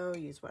gesso,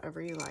 use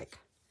whatever you like.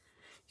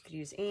 You could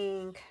use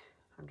ink.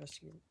 I'm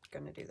just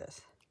going to do this.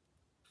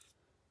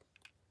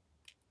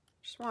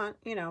 Just want,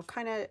 you know,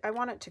 kind of, I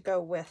want it to go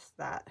with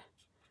that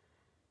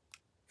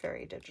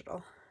Fairy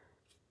digital.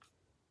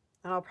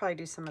 And I'll probably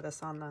do some of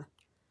this on the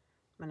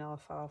manila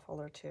file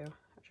folder too.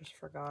 I just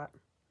forgot.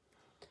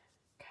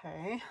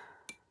 Okay.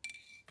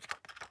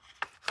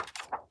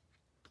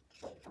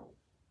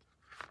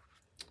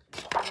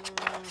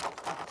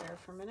 Up there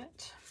for a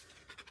minute.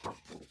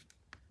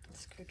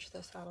 Scooch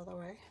this out of the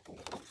way.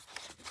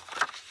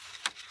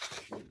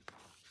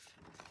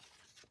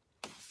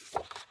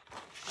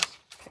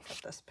 Just pick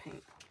up this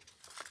paint.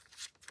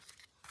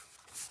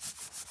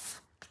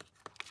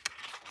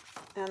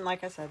 And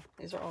like I said,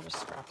 these are all just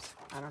scraps.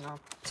 I don't know.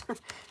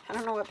 I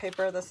don't know what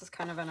paper. This is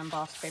kind of an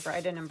embossed paper. I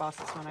didn't emboss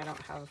this one. I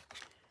don't have,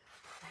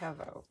 I have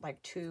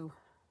like 2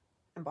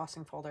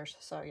 embossing folders.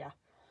 So yeah.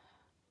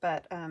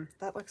 But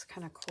that looks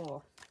kind of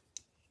cool.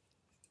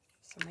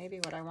 So maybe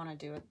what I want to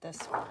do with this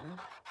one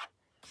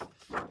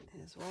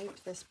is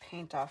wipe this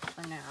paint off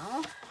for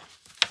now.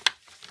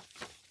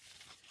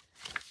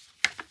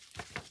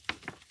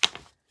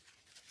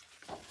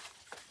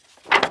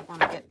 I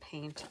want to get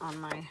paint on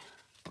my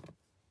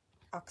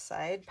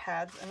oxide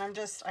pads, and I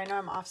know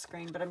I'm off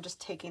screen, but I'm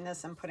just taking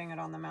this and putting it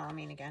on the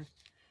melamine again,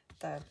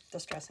 the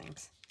distress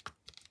inks.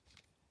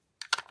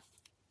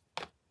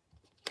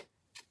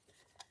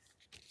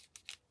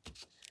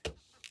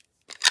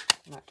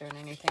 I'm not doing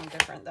anything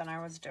different than I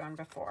was doing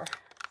before.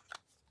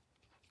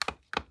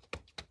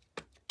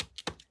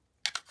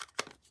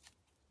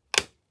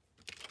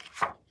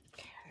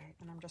 Okay,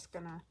 and I'm just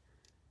gonna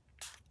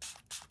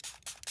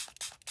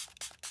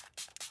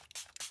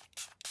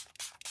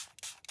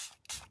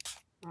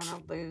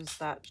lose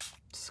that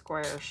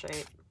square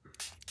shape.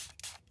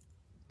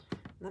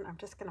 And then I'm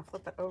just gonna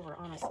flip it over,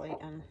 honestly,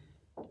 and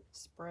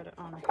spread it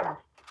on here,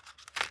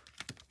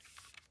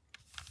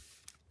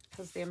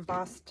 because the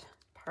embossed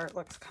part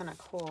looks kind of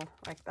cool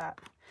like that.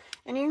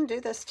 And you can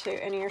do this to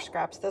any of your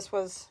scraps. This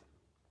was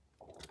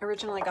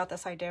originally, got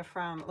this idea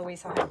from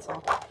Louisa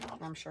Hansel.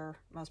 I'm sure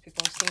most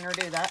people have seen her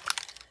do that,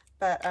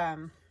 but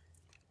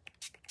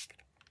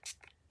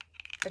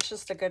it's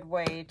just a good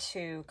way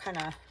to kind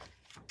of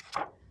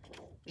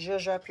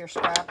zhuzh up your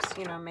scraps,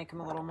 you know, make them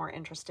a little more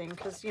interesting,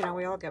 because, you know,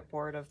 we all get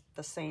bored of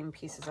the same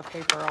pieces of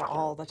paper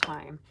all the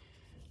time.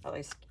 At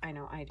least I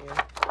know I do.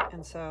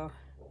 And so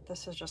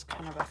this is just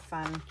kind of a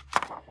fun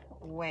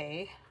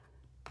way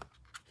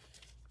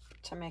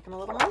to make them a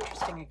little more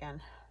interesting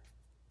again.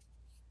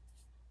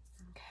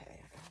 Okay,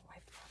 I'm gonna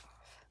wipe that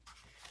off.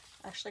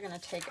 I'm actually gonna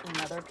take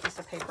another piece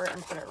of paper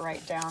and put it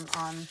right down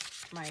on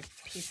my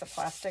piece of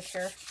plastic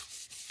here.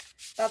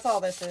 That's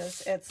all this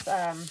is. It's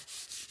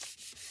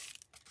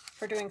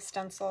for doing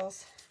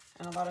stencils,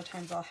 and a lot of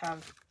times I'll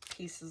have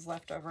pieces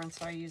left over, and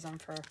so I use them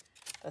for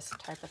this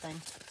type of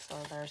thing. So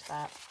there's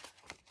that.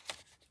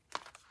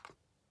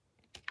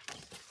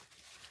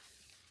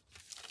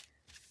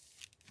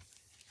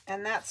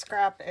 And that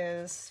scrap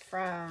is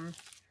from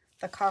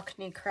the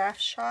Cockney Craft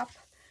Shop,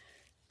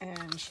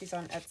 and she's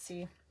on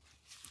Etsy.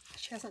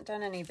 She hasn't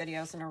done any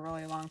videos in a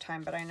really long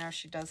time, but I know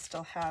she does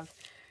still have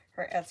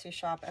her Etsy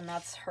shop, and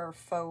that's her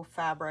faux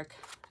fabric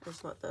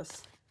is what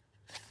this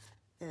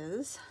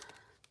is.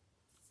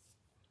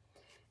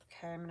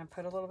 Okay, I'm going to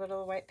put a little bit of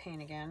the white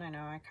paint again. I know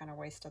I kind of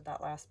wasted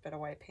that last bit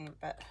of white paint,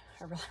 but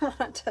I really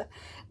want to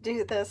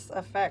do this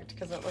effect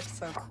because it looks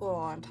so cool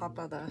on top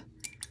of the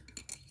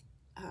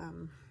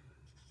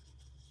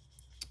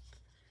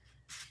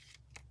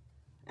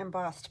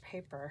embossed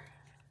paper.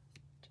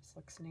 Just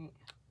looks neat.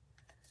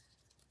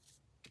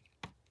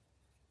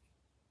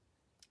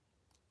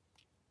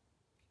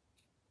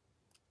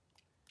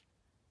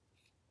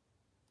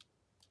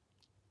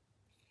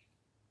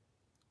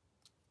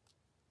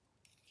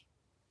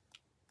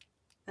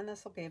 And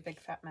this will be a big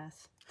fat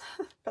mess,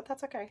 but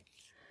that's okay,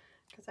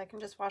 because I can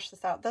just wash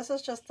this out. This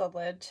is just the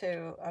lid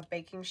to a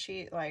baking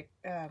sheet. Like,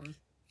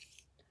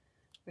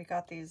 we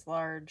got these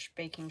large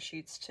baking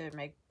sheets to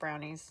make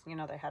brownies. You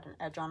know, they had an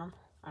edge on them.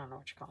 I don't know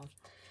what you call them.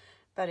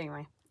 But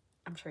anyway,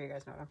 I'm sure you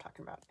guys know what I'm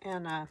talking about.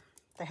 And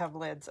they have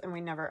lids, and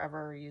we never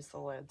ever use the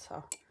lid.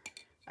 So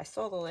I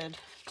stole the lid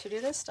to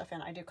do this stuff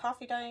in. I do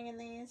coffee dyeing in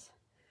these.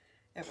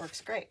 It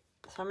works great.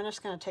 So I'm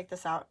just going to take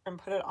this out and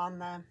put it on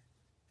the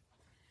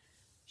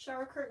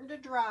shower curtain to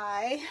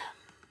dry.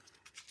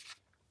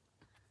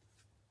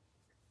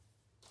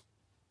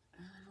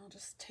 And we'll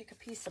just take a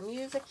piece of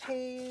music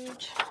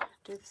page,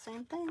 do the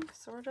same thing.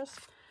 So we're just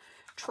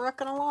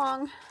trucking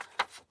along.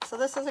 So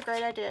this is a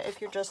great idea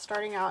if you're just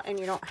starting out and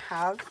you don't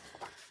have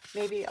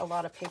maybe a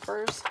lot of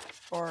papers,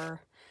 or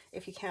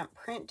if you can't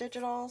print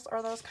digitals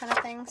or those kind of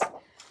things.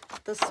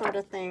 This sort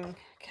of thing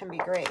can be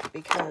great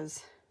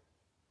because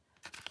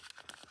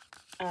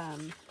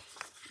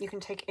you can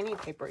take any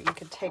paper. You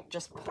could take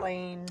just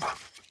plain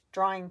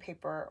drawing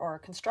paper or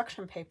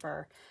construction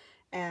paper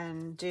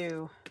and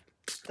do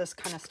this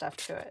kind of stuff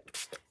to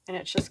it. And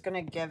it's just going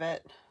to give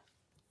it,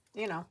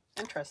 you know,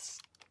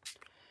 interest.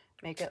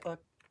 Make it look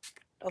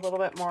a little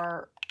bit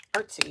more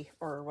artsy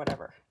or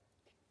whatever.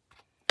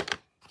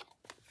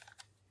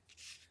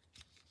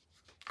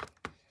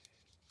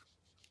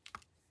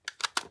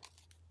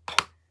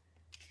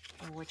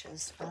 Which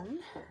is fun.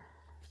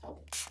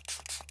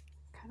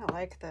 Kind of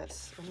like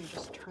this when you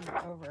just turn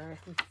it over.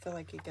 I feel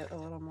like you get a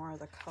little more of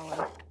the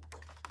color.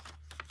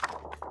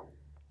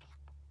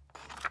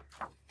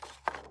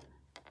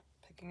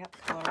 Picking up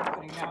color,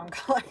 putting down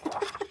color.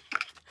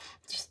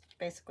 Just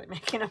basically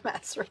making a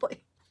mess,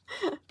 really.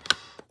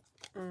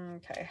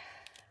 Okay,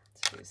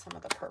 let's do some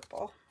of the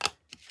purple.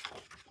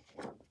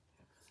 The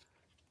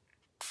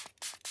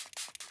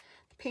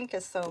pink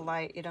is so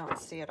light you don't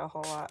see it a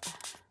whole lot,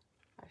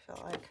 I feel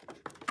like.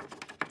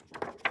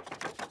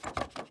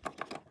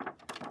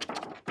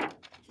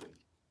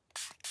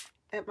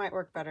 It might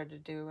work better to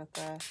do with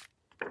a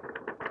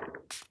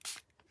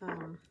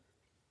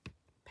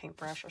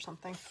paintbrush or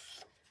something.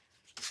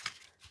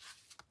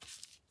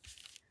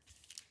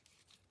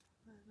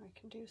 And we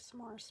can do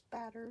some more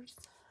spatters.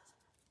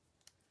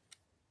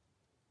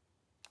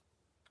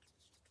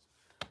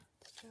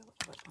 Let's do a little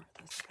bit more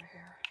of this over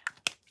here.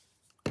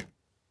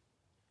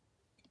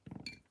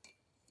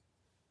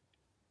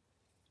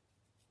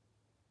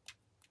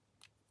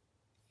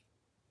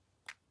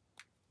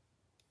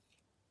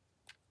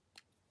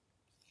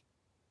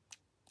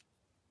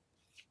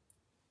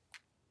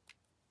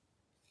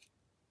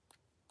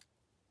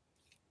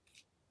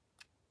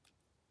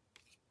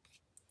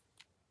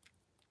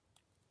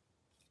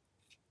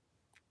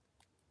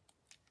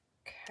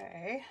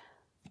 Okay.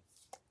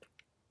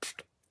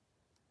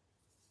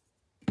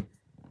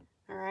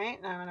 All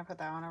right, now I'm going to put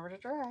that one over to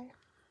dry.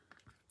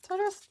 So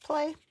just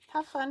play,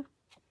 have fun,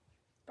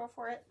 go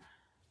for it.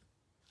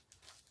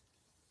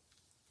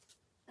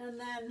 And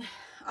then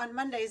on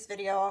Monday's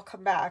video, I'll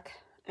come back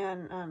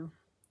and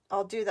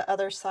I'll do the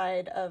other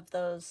side of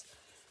those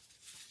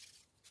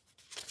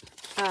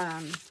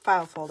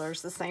file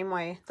folders the same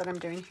way that I'm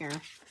doing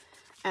here.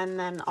 And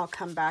then I'll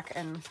come back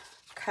and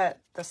cut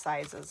the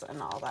sizes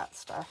and all that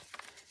stuff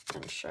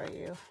and show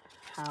you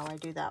how I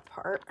do that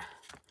part.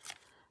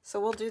 So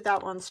we'll do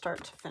that one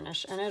start to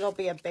finish, and it'll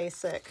be a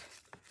basic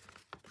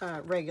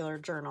regular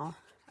journal.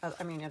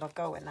 I mean, it'll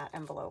go in that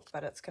envelope,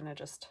 but it's going to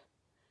just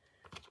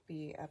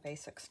be a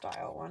basic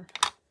style one.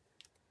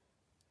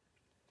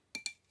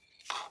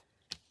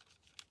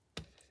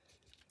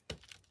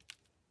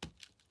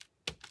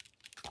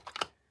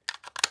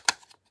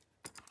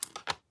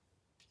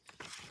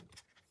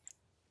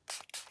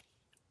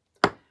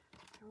 I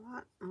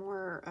want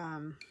more,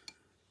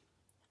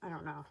 I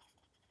don't know.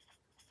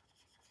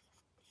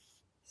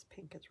 This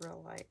pink is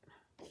real light.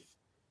 I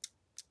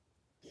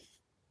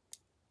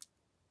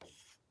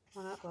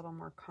want it a little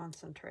more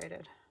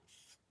concentrated.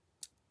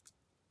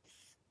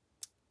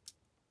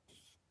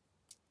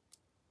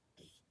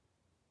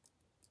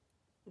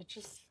 It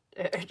just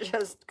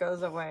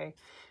goes away.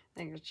 I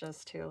think it's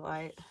just too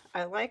light.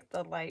 I like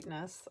the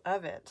lightness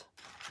of it,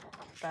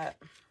 but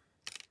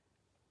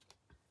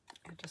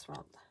it just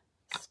won't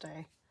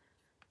stay.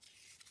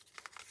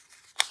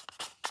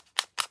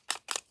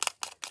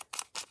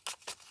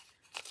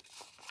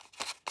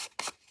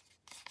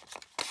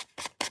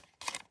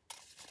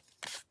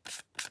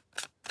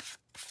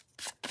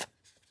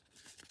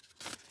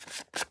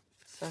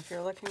 So if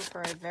you're looking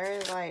for a very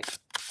light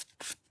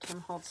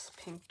Tim Holtz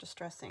pink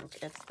distress ink,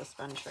 it's the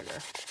Spun Sugar.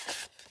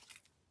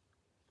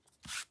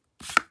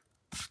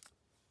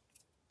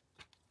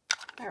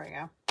 There we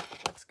go.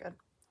 Looks good.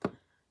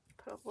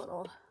 Put a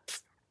little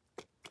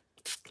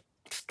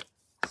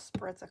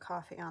spritz of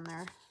coffee on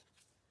there.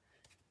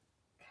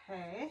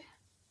 Okay.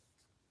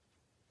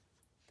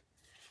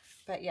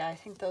 But yeah, I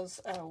think those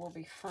will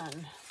be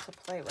fun to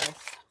play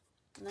with.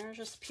 And there's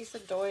just a piece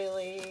of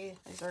doily.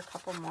 These are a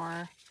couple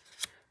more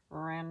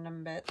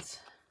random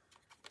bits.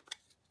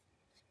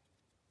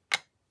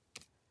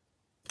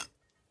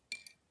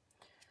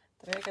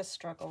 The biggest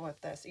struggle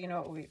with this, you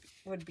know, what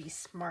would be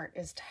smart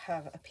is to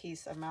have a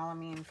piece of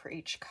melamine for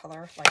each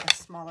color, like a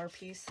smaller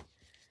piece.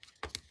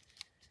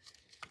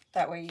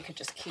 That way you could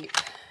just keep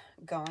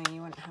going.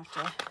 You wouldn't have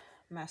to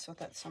mess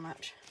with it so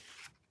much.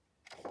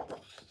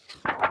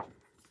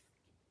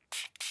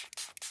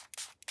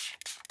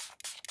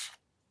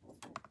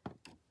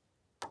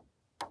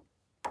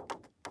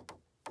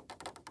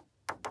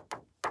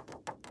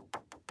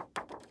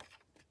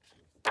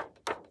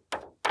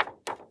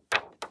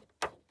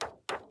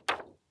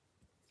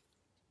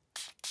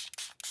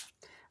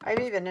 I've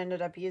even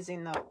ended up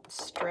using the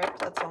strip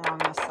that's along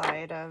the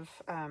side of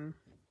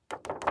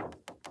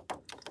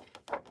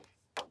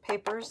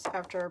papers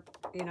after,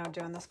 you know,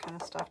 doing this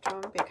kind of stuff to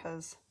them,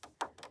 because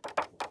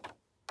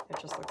it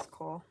just looks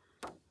cool.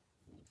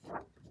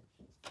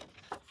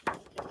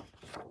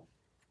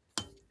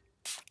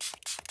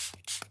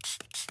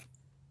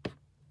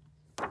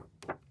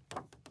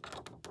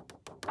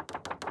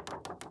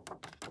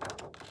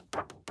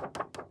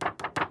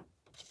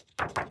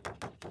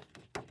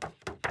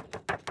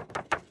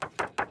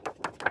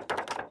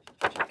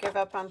 Give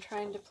up on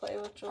trying to play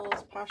with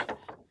Joel's Pasha.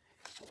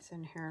 He's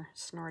in here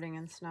snorting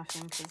and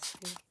snuffing because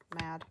he's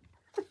mad.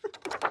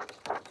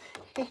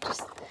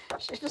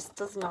 She just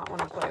does not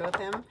want to play with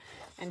him,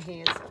 and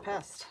he is a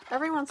pest.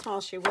 Every once in a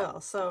while she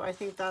will, so I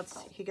think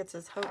he gets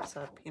his hopes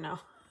up, you know.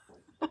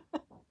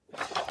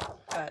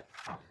 But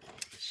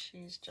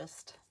she's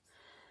just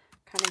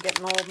kind of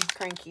getting old and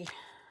cranky.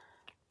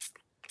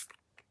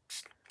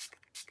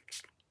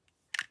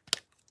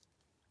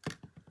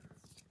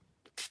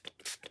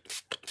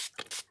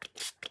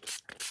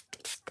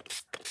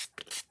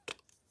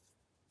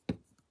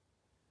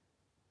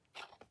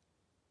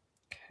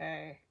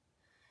 Okay,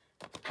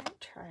 I'll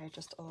try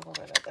just a little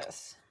bit of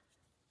this,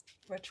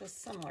 which is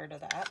similar to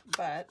that,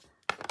 but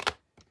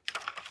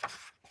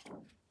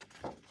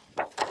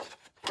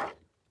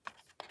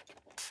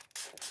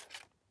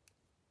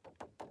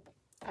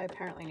I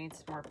apparently need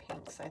some more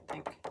pinks, I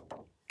think.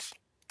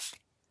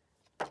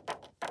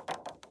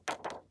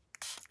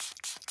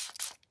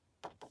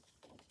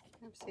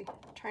 Oopsie.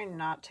 I'm trying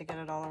not to get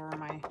it all over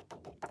my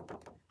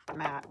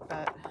mat,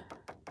 but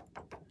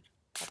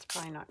that's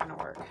probably not going to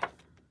work.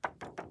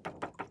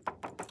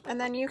 And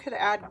then you could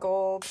add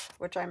gold,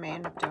 which I may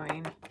end up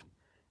doing.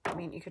 I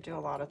mean, you could do a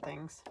lot of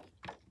things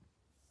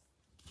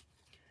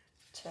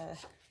to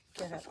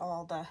give it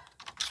all the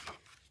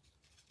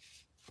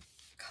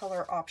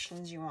color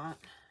options you want.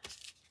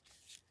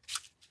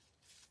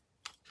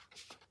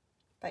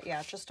 But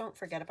yeah, just don't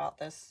forget about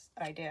this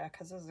idea,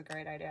 because this is a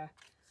great idea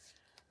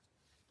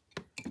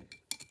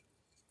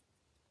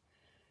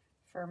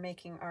for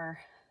making our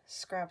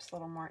scraps a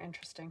little more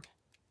interesting.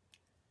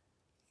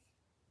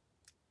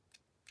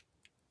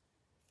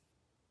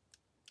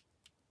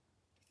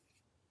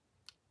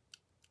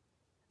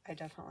 I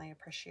definitely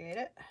appreciate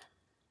it.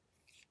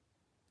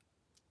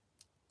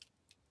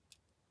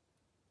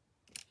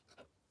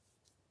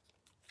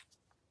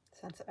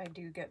 Since I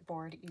do get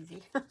bored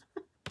easy.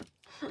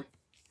 Of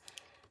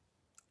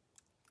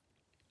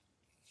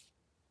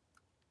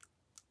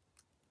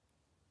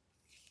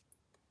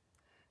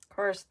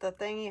course, the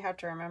thing you have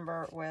to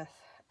remember with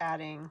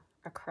adding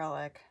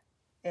acrylic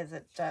is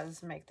it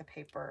does make the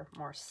paper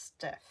more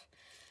stiff.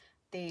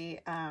 The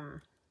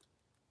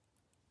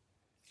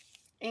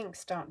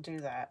inks don't do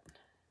that,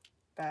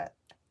 but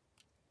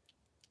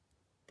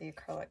the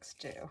acrylics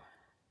do.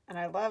 And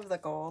I love the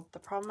gold. The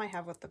problem I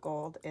have with the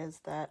gold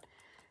is that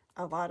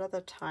a lot of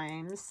the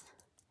times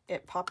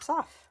it pops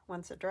off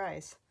once it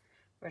dries,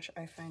 which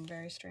I find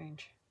very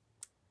strange.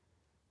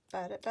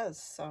 But it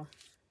does, so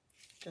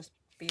just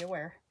be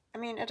aware. I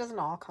mean, it doesn't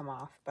all come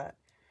off, but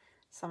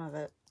some of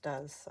it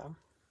does, so.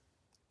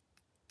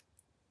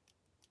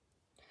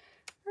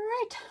 All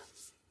right.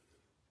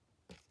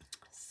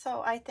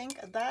 So I think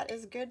that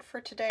is good for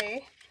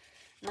today.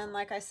 And then,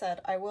 like I said,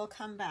 I will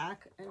come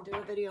back and do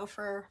a video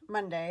for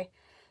Monday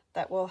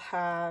that will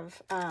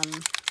have,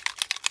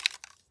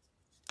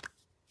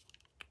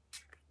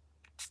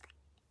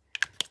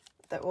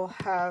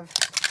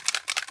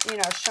 you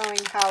know, showing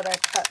how to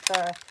cut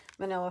the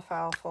manila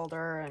file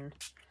folder and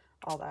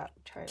all that.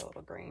 Try a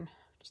little green,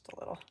 just a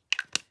little.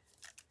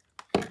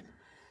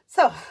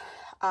 So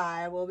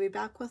I will be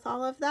back with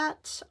all of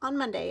that on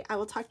Monday. I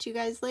will talk to you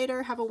guys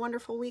later. Have a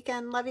wonderful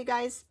weekend. Love you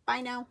guys.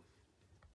 Bye now.